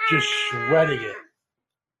shredding it.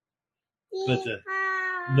 But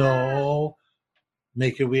no,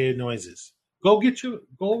 making weird noises. Go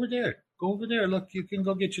over there. Go over there. Look, you can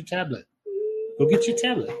go get your tablet. Go get your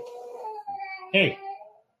tablet. Hey,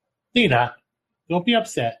 Nina, don't be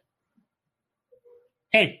upset.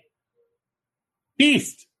 Hey,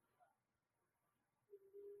 Beast.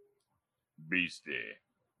 Beastly.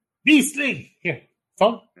 Here,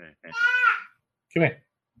 phone. Come here.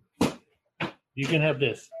 You can have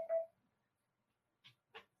this.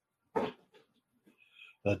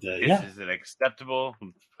 But This is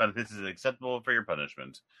acceptable for your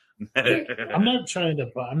punishment. I'm not trying to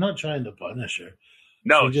punish her.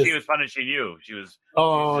 No, she was punishing you. She was.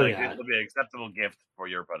 Oh, like, yeah. This will be an acceptable gift for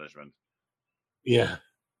your punishment. Yeah,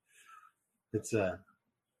 it's but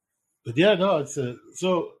yeah, no, it's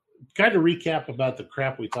so kind of recap about the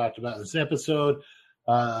crap we talked about in this episode.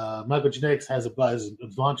 MycoCatGenetix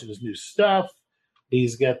is launching his new stuff.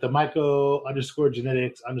 He's got the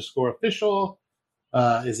Myco_Genetix_official.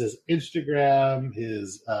 Is his Instagram.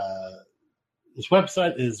 His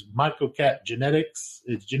website is MycoCatGenetix.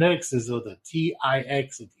 It's genetics is with a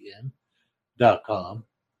TIX at the end.com.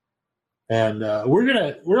 And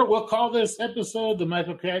we'll call this episode the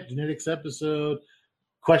MycoCatGenetix episode ?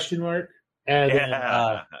 And then,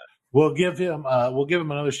 we'll give him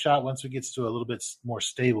another shot once it gets to a little bit more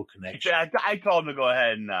stable connection. Yeah, I told him to go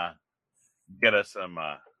ahead and get us some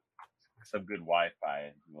good Wi-Fi.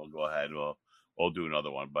 And we'll go ahead. We'll do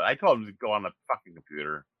another one. But I told him to go on the fucking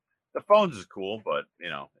computer. The phones is cool, but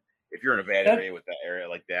if you're in a bad area with that area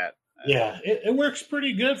like that, yeah, it works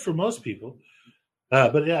pretty good for most people.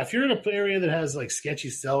 But yeah, if you're in an area that has like sketchy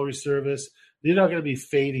cell service, you're not going to be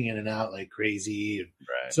fading in and out like crazy and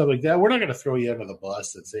stuff like that. We're not going to throw you under the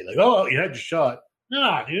bus and say like, "Oh, you had your shot."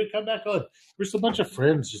 No, dude, come back on. We're just a bunch of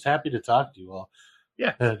friends, just happy to talk to you all.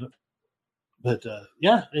 Yeah, but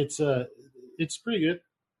yeah, it's pretty good.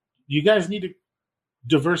 You guys need to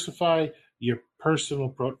diversify your personal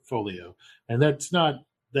portfolio, and that's not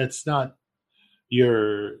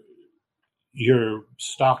your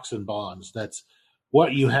stocks and bonds. That's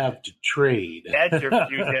what you have to trade. That's your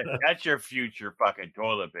future. That's your future fucking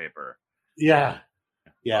toilet paper. Yeah.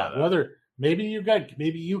 Yeah, whether maybe you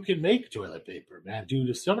can make toilet paper, man, dude.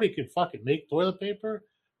 If somebody can fucking make toilet paper,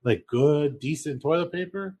 like good, decent toilet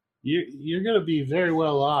paper, you're gonna be very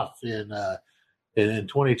well off in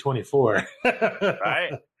 2024.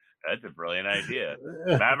 Right? That's a brilliant idea.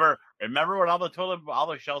 Remember when all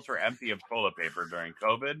the shelves were empty of toilet paper during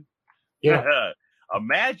COVID? Yeah.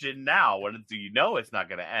 Imagine now when it's not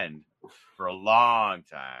going to end for a long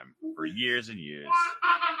time, for years and years.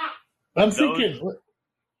 I'm thinking.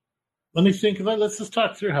 Let me think. Let's just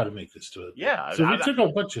talk through how to make this toilet paper. Yeah. So if you took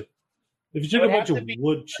a bunch of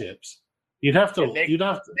wood chips, you'd have to make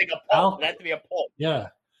a pulp. It has to be a pulp. Yeah,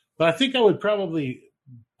 but I think I would probably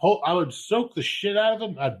soak the shit out of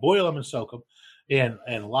them. I'd boil them and soak them,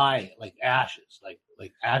 and lye like ashes, like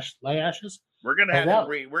ashes. We're gonna have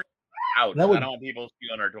to we're out. I don't want people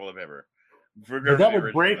stealing our toilet paper. That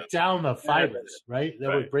would break down the fibers, right?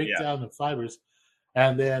 That would break down the fibers,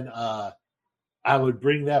 and then I would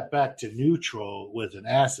bring that back to neutral with an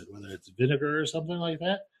acid, whether it's vinegar or something like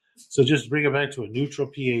that. So just bring it back to a neutral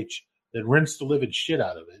pH, then rinse the living shit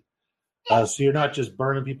out of it. So you're not just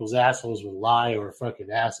burning people's assholes with lye or fucking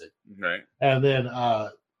acid. Right. And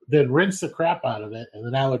then rinse the crap out of it. And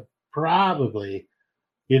then I would probably,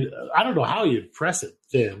 I don't know how you'd press it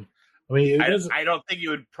thin. I mean, I don't think you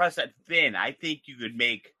would press it thin. I think you could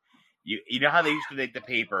make, you know how they used to make the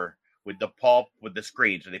paper with the pulp, with the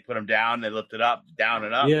screen. So they put them down, they lift it up, down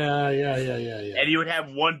and up. Yeah. And you would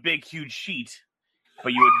have one big, huge sheet,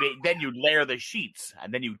 but then you'd layer the sheets,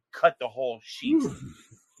 and then you'd cut the whole sheet.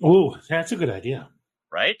 Oh, that's a good idea.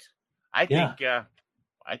 Right? I think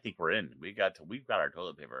we're in. We've got our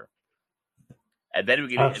toilet paper. And then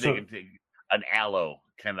we can take an aloe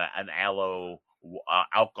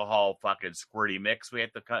alcohol fucking squirty mix we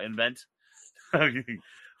have to invent.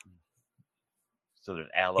 So there's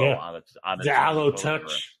aloe on the aloe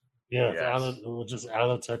touch. Yeah, yes. We'll just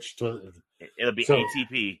aloe touch toilet. It'll be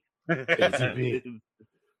ATP. ATP.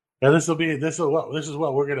 Yeah, this is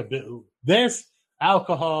what we're gonna do. This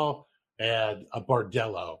alcohol and a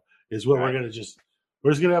Bardello is what we're just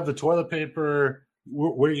gonna have the toilet paper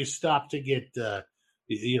where you stop to get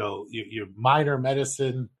your minor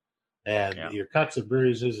medicine and your cuts and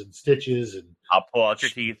bruises and stitches, and I'll pull out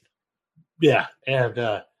your teeth. Yeah, and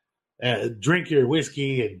drink your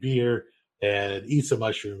whiskey and beer and eat some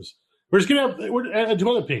mushrooms. We're just gonna have a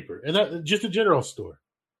toilet paper and that just a general store.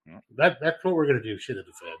 Yeah. That's what we're gonna do. Shit at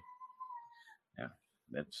the fan. Yeah,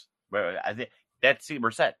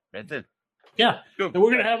 we're set. That's it. Yeah, and we're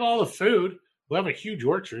gonna have all the food. We'll have a huge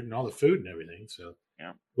orchard and all the food and everything. So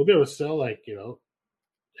we'll be able to sell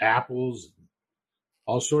apples, and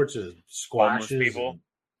all sorts of squashes. Homeless people.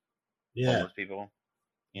 Homeless people.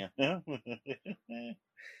 Yeah.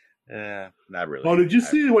 Not really. Oh, did you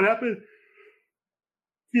see what happened?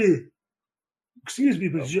 Yeah. Excuse me,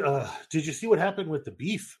 but did you see what happened with the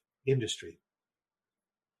beef industry?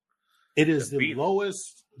 It is the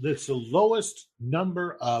lowest. It's the lowest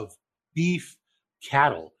number of beef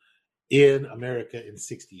cattle in America in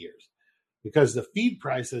 60 years because the feed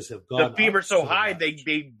prices have gone. The feed are so high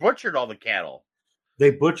they butchered all the cattle.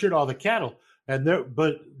 They butchered all the cattle,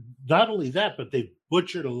 but not only that, but they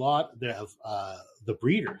butchered a lot of the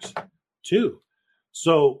breeders too.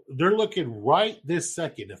 So they're looking right this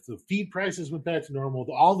second. If the feed prices went back to normal,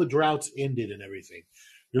 all the droughts ended and everything,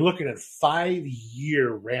 you're looking at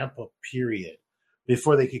 5-year ramp up period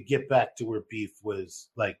before they could get back to where beef was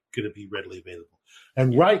going to be readily available.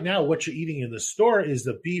 And right now, what you're eating in the store is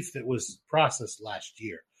the beef that was processed last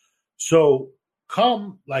year. So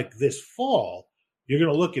come this fall, you're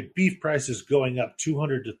going to look at beef prices going up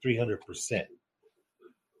 200 to 300%.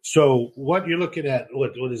 So what you're looking at,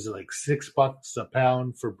 what is it, $6 a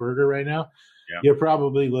pound for burger right now? Yeah. You're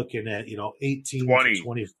probably looking at, $18 to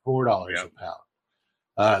 $24 a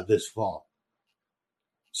pound this fall.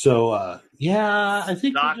 So, I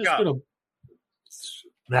think we're just going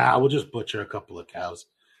to, we'll just butcher a couple of cows.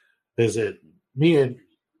 Is it me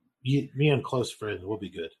and close friends, we'll be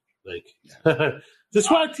good. That's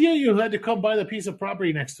why I tell you had to come buy the piece of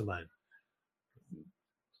property next to mine.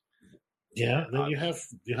 Yeah, then you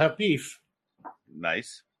have beef.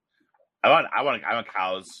 Nice. I want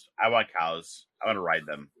cows. I want to ride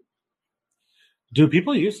them. Do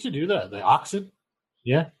people used to do that? The oxen?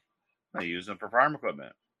 Yeah. They use them for farm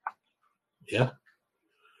equipment. Yeah.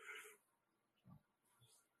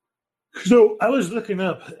 So I was looking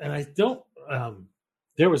up, and I don't.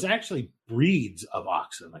 There was actually breeds of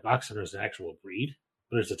oxen. Oxen is an actual breed,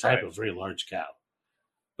 but it's a type of very large cow.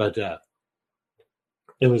 But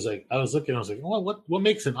it was I was looking. I was like, well, what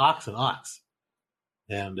makes an ox an ox?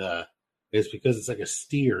 And it's because it's like a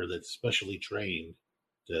steer that's specially trained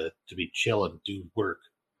to be chill and do work.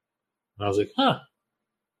 And I was like, huh,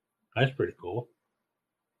 that's pretty cool.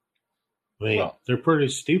 I mean, they're pretty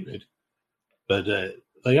stupid. But,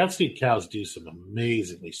 like, I've seen cows do some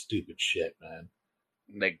amazingly stupid shit, man.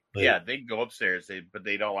 They can go upstairs, but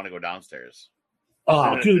they don't want to go downstairs.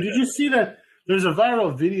 Oh, dude, did you see that? There's a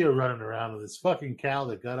viral video running around of this fucking cow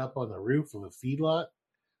that got up on the roof of a feedlot.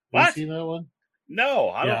 Have you seen that one? No,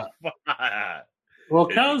 I don't. Well,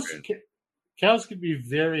 cows can be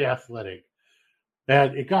very athletic.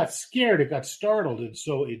 And it got scared, it got startled, and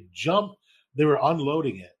so it jumped. They were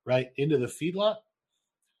unloading it, right, into the feedlot.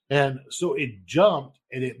 And so it jumped,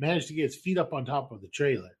 and it managed to get its feet up on top of the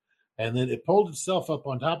trailer. And then it pulled itself up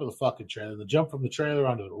on top of the fucking trailer and then jumped from the trailer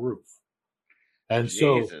onto the roof. And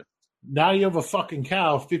so now you have a fucking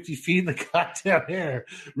cow 50 feet in the goddamn air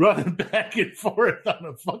running back and forth on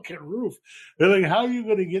a fucking roof. They're like, how are you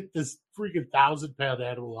going to get this freaking 1,000-pound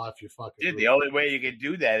animal off your fucking roof? The only way you can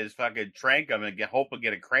do that is fucking trank them and hope to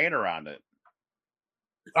get a crane around it.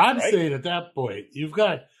 I'm saying at that point,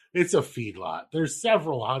 it's a feedlot. There's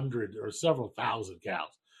several hundred or several thousand cows.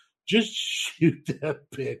 Just shoot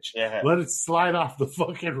that bitch. Yeah. Let it slide off the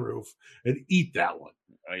fucking roof and eat that one.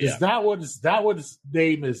 Because that one's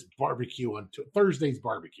name is barbecue on Thursday's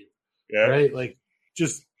barbecue. Yeah. Right? Like,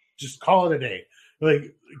 just call it a day.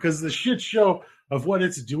 Like, because the shit show of what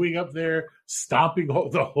it's doing up there, stomping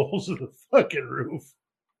the holes in the fucking roof.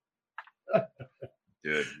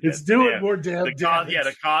 Dude, it's doing more damage.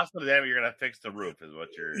 The cost of that, you're gonna fix the roof is what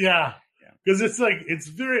you're. Yeah, because it's like it's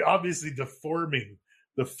very obviously deforming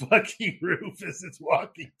the fucking roof as it's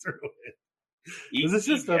walking through it. Because it's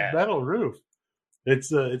just a metal roof. It's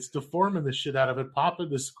deforming the shit out of it, popping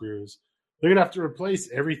the screws. They're gonna have to replace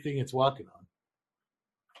everything it's walking on.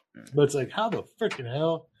 But it's like, how the freaking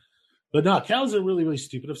hell? But no, cows are really, really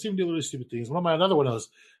stupid. I've seen them do really stupid things. Another one of those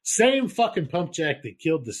same fucking pump jack that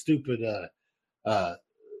killed the stupid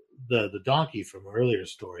the donkey from an earlier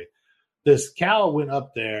story. This cow went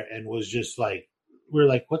up there and was just like, we're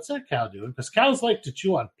like, what's that cow doing? Because cows like to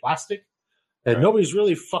chew on plastic, and nobody's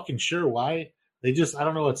really fucking sure why. They just, I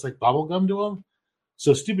don't know, it's like bubble gum to them.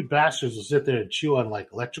 So stupid bastards will sit there and chew on like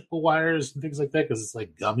electrical wires and things like that because it's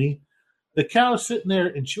like gummy. The cow's sitting there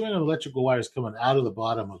and chewing on electrical wires coming out of the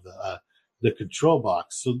bottom of the control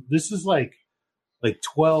box. So this is like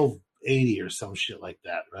 1280 or some shit like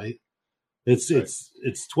that, right? It's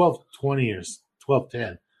 1220 or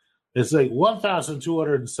 1210. It's like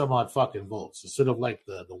 1,200 and some odd fucking volts instead of like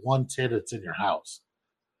the 110 that's in your house,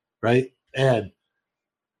 right? And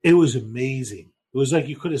it was amazing. It was like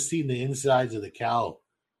you could have seen the insides of the cow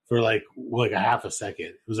for like a half a second.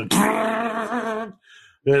 It was like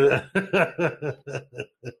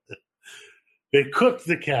they cooked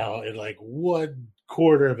the cow in like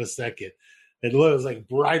 1/4 of a second. It was like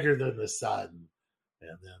brighter than the sun,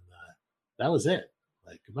 and then that was it.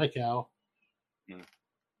 Like, goodbye, cow.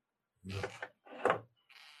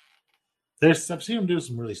 I've seen them do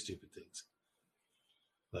some really stupid things,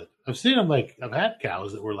 but I've seen them I've had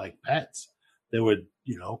cows that were like pets. They would,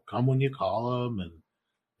 come when you call them, and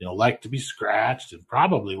like to be scratched, and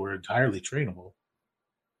probably were entirely trainable.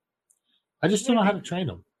 I just don't know how to train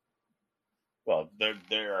them. Well,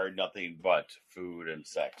 there are nothing but food and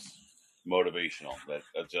sex, motivational.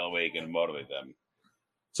 That's the only way you can motivate them.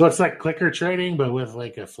 So it's like clicker training, but with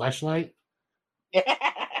like a flashlight.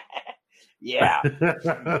 Yeah.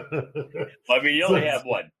 I mean, you only have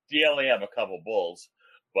one. You only have a couple bulls,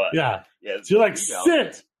 but yeah. So you're like,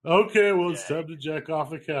 sit. Okay, well, it's time to jack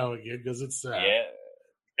off a cow again because it's sad.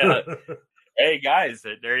 Yeah. Hey guys,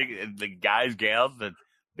 the guys, gals, that's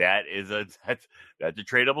a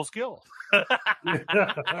tradable skill.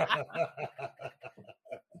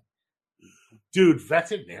 Dude,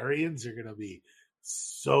 veterinarians are gonna be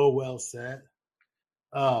so well set.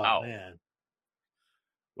 Oh man.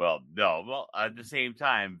 Well, no. Well, at the same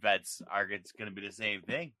time, it's going to be the same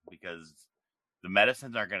thing because the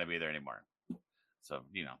medicines aren't going to be there anymore. So,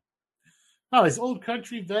 Oh, these old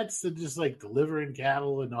country vets that just like delivering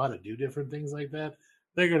cattle and know how to do different things like that,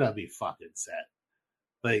 they're going to be fucking set.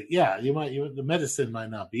 Like, yeah, the medicine might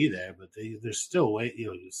not be there, but there's still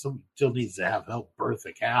some still needs to have help birth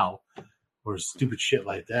a cow or stupid shit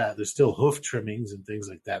like that. There's still hoof trimmings and things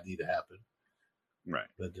like that need to happen. Right.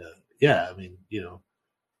 But, yeah, I mean,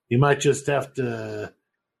 you might just have to,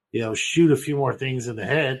 shoot a few more things in the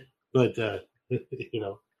head, but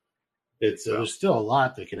there's still a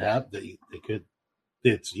lot that could happen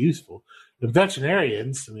that's useful. The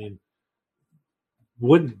veterinarians, I mean,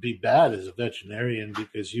 wouldn't be bad as a veterinarian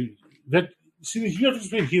because the difference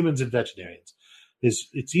between humans and veterinarians is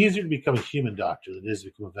it's easier to become a human doctor than it is to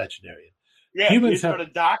become a veterinarian. Yeah, humans you go to a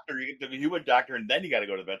doctor, you get the human doctor, and then you got to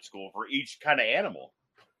go to vet school for each kind of animal.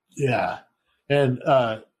 Yeah, and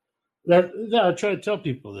I try to tell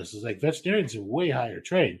people this is like veterinarians are way higher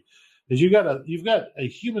trained because you've got a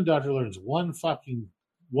human doctor learns one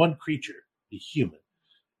creature, a human.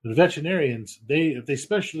 The veterinarians, if they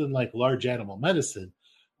specialize in like large animal medicine,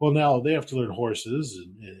 well, now they have to learn horses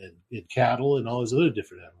and cattle and all those other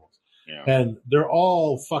different animals. Yeah. And they're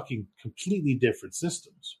all fucking completely different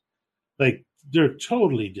systems. Like, they're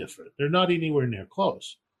totally different. They're not anywhere near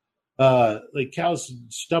close. Like, cows'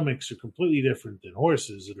 stomachs are completely different than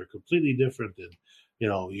horses, and are completely different than,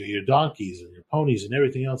 your donkeys and your ponies and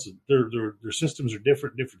everything else. Their systems are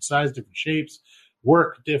different size, different shapes,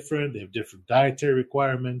 work different. They have different dietary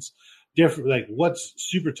requirements. Different, like what's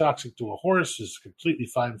super toxic to a horse is completely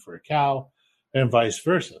fine for a cow, and vice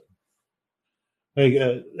versa. Like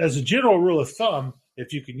as a general rule of thumb,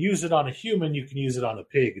 if you can use it on a human, you can use it on a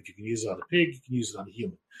pig. If you can use it on a pig, you can use it on a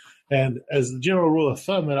human. And as the general rule of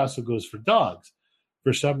thumb, it also goes for dogs.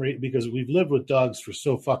 For some reason, because we've lived with dogs for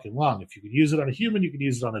so fucking long. If you can use it on a human, you can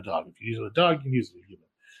use it on a dog. If you use it on a dog, you can use it on a human.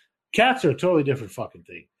 Cats are a totally different fucking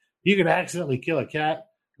thing. You can accidentally kill a cat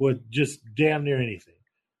with just damn near anything.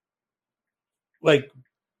 Like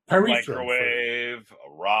microwave, a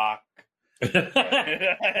rock.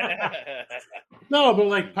 No, but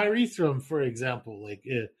like pyrethrum, for example, like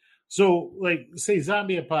so, like say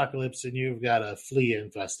zombie apocalypse, and you've got a flea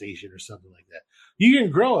infestation or something like that. You can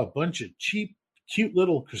grow a bunch of cheap, cute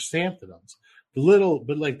little chrysanthemums, the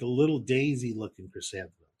little daisy-looking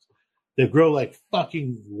chrysanthemums that grow like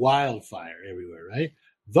fucking wildfire everywhere, right?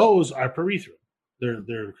 Those are pyrethrum.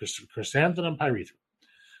 They're chrysanthemum pyrethrum,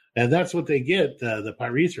 and that's what they get the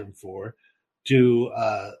pyrethrum for, to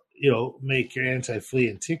make your anti-flea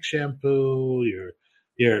and tick shampoo,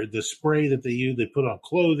 the spray that they put on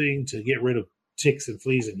clothing to get rid of ticks and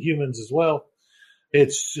fleas in humans as well.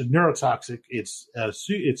 It's neurotoxic. It's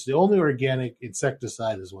the only organic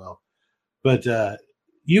insecticide as well. But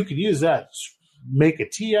you can use that, make a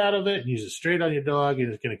tea out of it, and use it straight on your dog,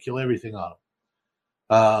 and it's going to kill everything on them.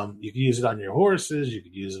 You can use it on your horses. You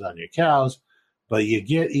can use it on your cows. But you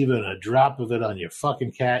get even a drop of it on your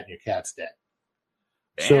fucking cat, and your cat's dead.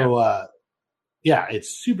 Damn. So, it's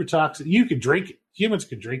super toxic. You can drink it. Humans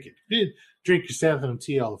can drink it. You drink chrysanthemum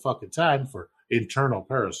tea all the fucking time for internal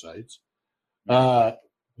parasites. But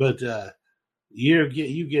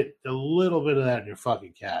you get a little bit of that in your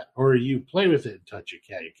fucking cat, or you play with it and touch your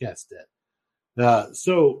cat's dead.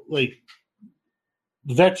 So like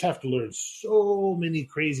the vets have to learn so many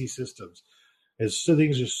crazy systems, and so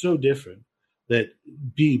things are so different that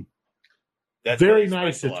that's very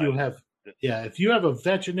nice if you have. Yeah, if you have a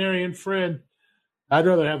veterinarian friend, I'd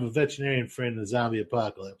rather have a veterinarian friend in a zombie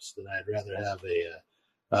apocalypse than I'd rather have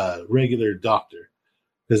a regular doctor,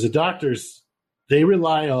 because the doctors, they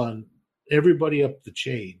rely on everybody up the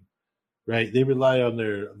chain, right? They rely on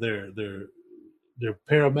their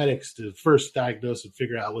paramedics to first diagnose and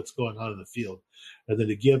figure out what's going on in the field, and then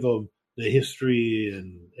to give them the history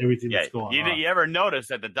and everything that's going on. You ever notice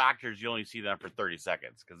that the doctors, you only see them for 30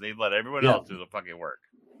 seconds because they let everyone else do the fucking work.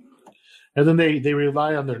 And then they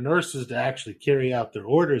rely on their nurses to actually carry out their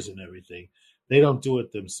orders and everything. They don't do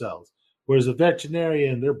it themselves. Whereas a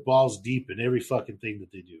veterinarian, they're balls deep in every fucking thing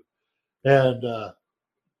that they do. And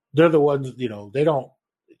they're the ones,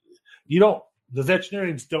 the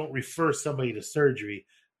veterinarians don't refer somebody to surgery.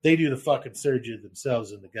 They do the fucking surgery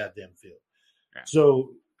themselves in the goddamn field. Yeah.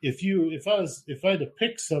 So if I had to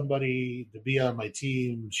pick somebody to be on my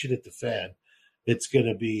team, shit at the fan, it's going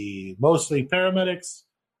to be mostly paramedics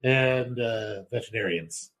and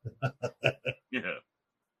veterinarians. Yeah.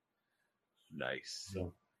 Nice.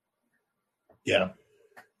 So, yeah.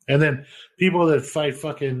 And then people that fight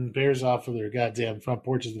fucking bears off of their goddamn front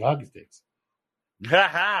porches with hockey sticks. All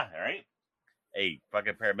right. Hey,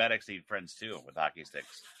 fucking paramedics need friends too with hockey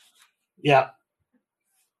sticks. Yeah.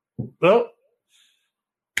 Well,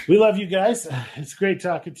 we love you guys. It's great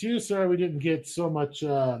talking to you. Sorry we didn't get so much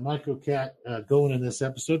MycoCat going in this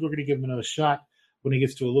episode. We're going to give him another shot when he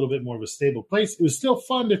gets to a little bit more of a stable place. It was still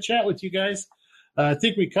fun to chat with you guys. I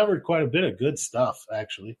think we covered quite a bit of good stuff,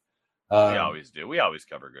 actually. We always do. We always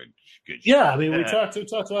cover good shit. Yeah, I mean, we talked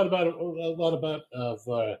a lot about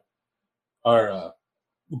our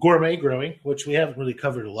gourmet growing, which we haven't really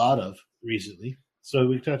covered a lot of recently. So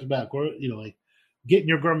we talked about like getting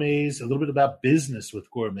your gourmets, a little bit about business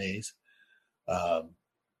with gourmets.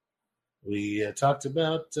 We talked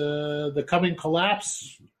about the coming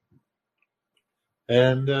collapse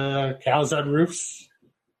and cows on roofs.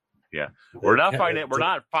 Yeah, we're not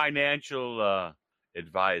financial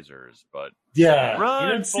advisors, but yeah,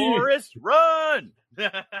 run, Forrest, run.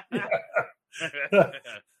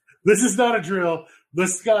 This is not a drill. The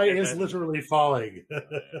sky is literally falling.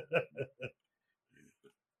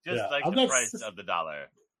 Just like the price of the dollar.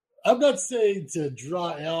 I'm not saying to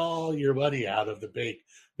draw all your money out of the bank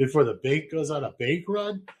before the bank goes on a bank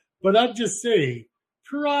run, but I'm just saying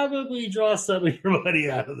probably draw some of your money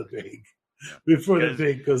out of the bank before the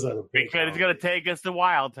bank goes on a bank Because it's going to take us a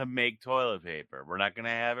while to make toilet paper. We're not going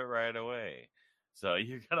to have it right away. So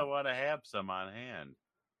you're going to want to have some on hand.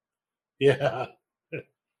 Yeah.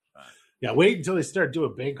 Yeah, wait until they start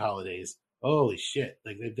doing bank holidays. Holy shit.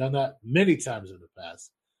 Like they've done that many times in the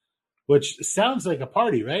past. Which sounds like a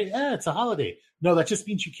party, right? Yeah, it's a holiday. No, that just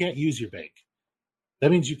means you can't use your bank.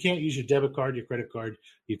 That means you can't use your debit card, your credit card.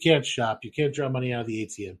 You can't shop. You can't draw money out of the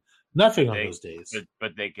ATM. Nothing on those days.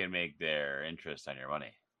 But they can make their interest on your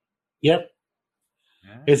money. Yep.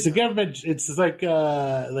 Yeah. It's the government. It's like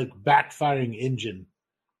backfiring engine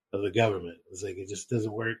of the government. It's like it just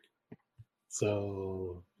doesn't work.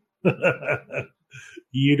 So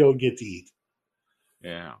you don't get to eat.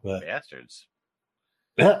 Yeah, but, bastards.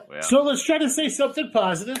 Yeah. Well, so let's try to say something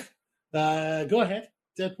positive. Go ahead,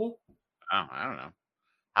 Deadpool. Oh, I don't know.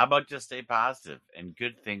 How about just stay positive and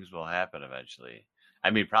good things will happen eventually? I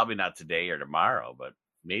mean, probably not today or tomorrow, but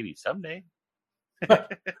maybe someday.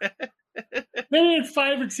 Maybe in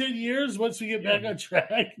 5 or 10 years, once we get back on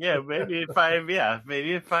track. Yeah, maybe in 5. Yeah,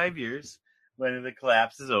 maybe in 5 years when the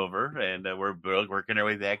collapse is over and we're working our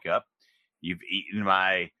way back up. You've eaten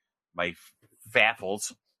my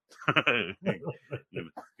faffles. It'll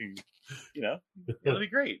be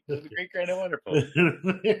great. It'll be great, grand, and wonderful.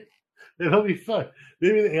 It'll be fun.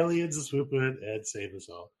 Maybe the aliens will swoop in and save us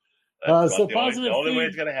all. So positive. The only way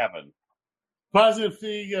it's going to happen. Positive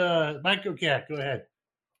thing, MycoCat, go ahead.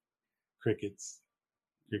 Crickets.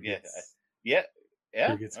 Yeah.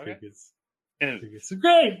 Crickets. Crickets.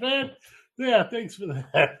 Great, man. Yeah, thanks for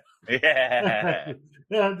that. Yeah.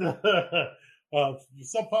 And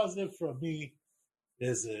some positive from me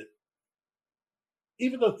is that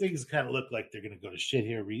even though things kind of look like they're going to go to shit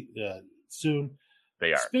here soon,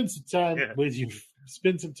 they are. Spend some time with you.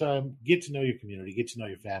 Spend some time. Get to know your community. Get to know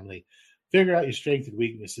your family. Figure out your strengths and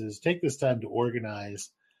weaknesses. Take this time to organize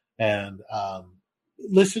and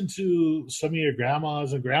listen to some of your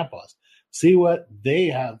grandmas and grandpas. See what they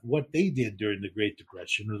did during the Great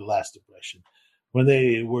Depression or the last Depression when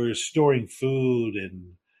they were storing food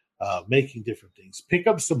and making different things. Pick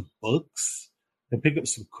up some books and pick up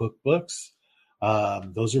some cookbooks.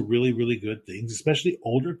 Those are really, really good things, especially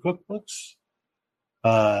older cookbooks.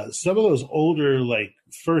 Some of those older, like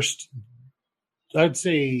first, I'd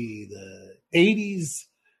say the 80s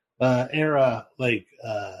era, like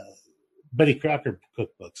Betty Crocker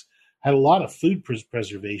cookbooks had a lot of food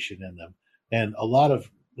preservation in them and a lot of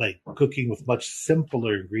like cooking with much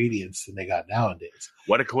simpler ingredients than they got nowadays.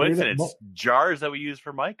 What a coincidence. Jars that we use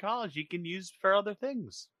for my college, you can use for other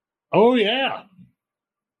things. Oh, yeah.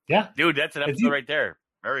 Yeah. Dude, that's an episode right there.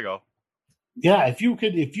 There we go. Yeah, if you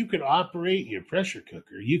could operate your pressure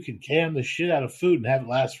cooker, you can can the shit out of food and have it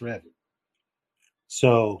last forever.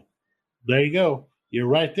 So there you go. You're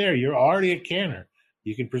right there. You're already a canner.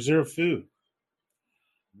 You can preserve food.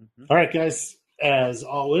 Mm-hmm. All right, guys. As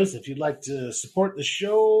always, if you'd like to support the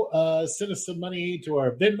show, send us some money to our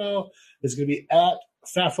Venmo. It's going to be at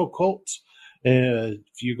FAFO Cult.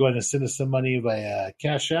 If you're going to send us some money via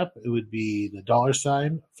Cash App, it would be the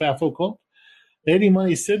 $ FAFO Cult. Any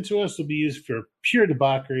money sent to us will be used for pure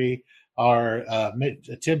debauchery, our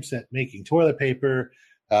attempts at making toilet paper.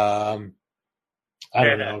 I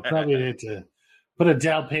don't know. Probably need to put a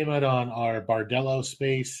down payment on our Bardello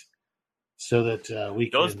space so that we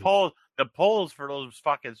can... Those the poles for those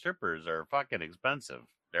fucking strippers are fucking expensive.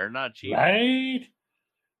 They're not cheap. Right?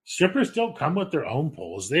 Strippers don't come with their own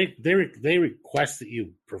poles. They request that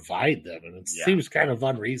you provide them, and it seems kind of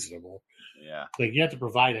unreasonable. Yeah. Like, you have to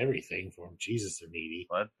provide everything for them. Jesus, they're needy.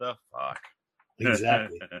 What the fuck?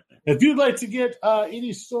 Exactly. If you'd like to get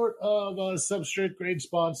any sort of substrate, grain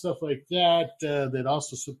spawn, stuff like that, that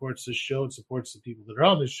also supports this show and supports the people that are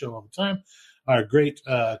on this show all the time, our great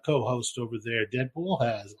co-host over there, Deadpool,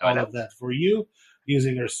 has all of that for you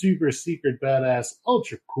using our super secret, badass,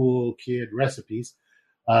 ultra cool kid recipes.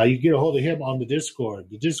 You can get a hold of him on the Discord.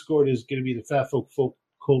 The Discord is going to be the FAFO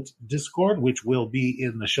Cult Discord, which will be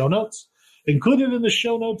in the show notes. Included in the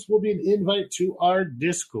show notes will be an invite to our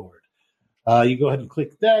Discord. You go ahead and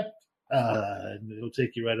click that, and it'll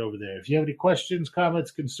take you right over there. If you have any questions,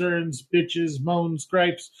 comments, concerns, bitches, moans,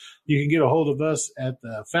 gripes, you can get a hold of us at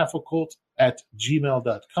the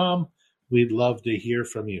FAFOcult@gmail.com. We'd love to hear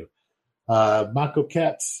from you.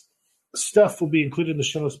 MycoCat's stuff will be included in the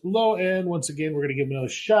show notes below, and once again, we're going to give him another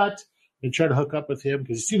shot and try to hook up with him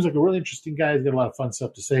because he seems like a really interesting guy. He's got a lot of fun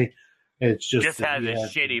stuff to say. And it's just has a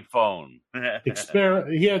shitty phone.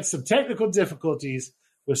 He had some technical difficulties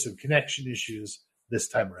with some connection issues this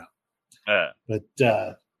time around. But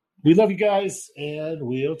we love you guys, and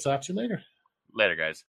we'll talk to you later. Later, guys.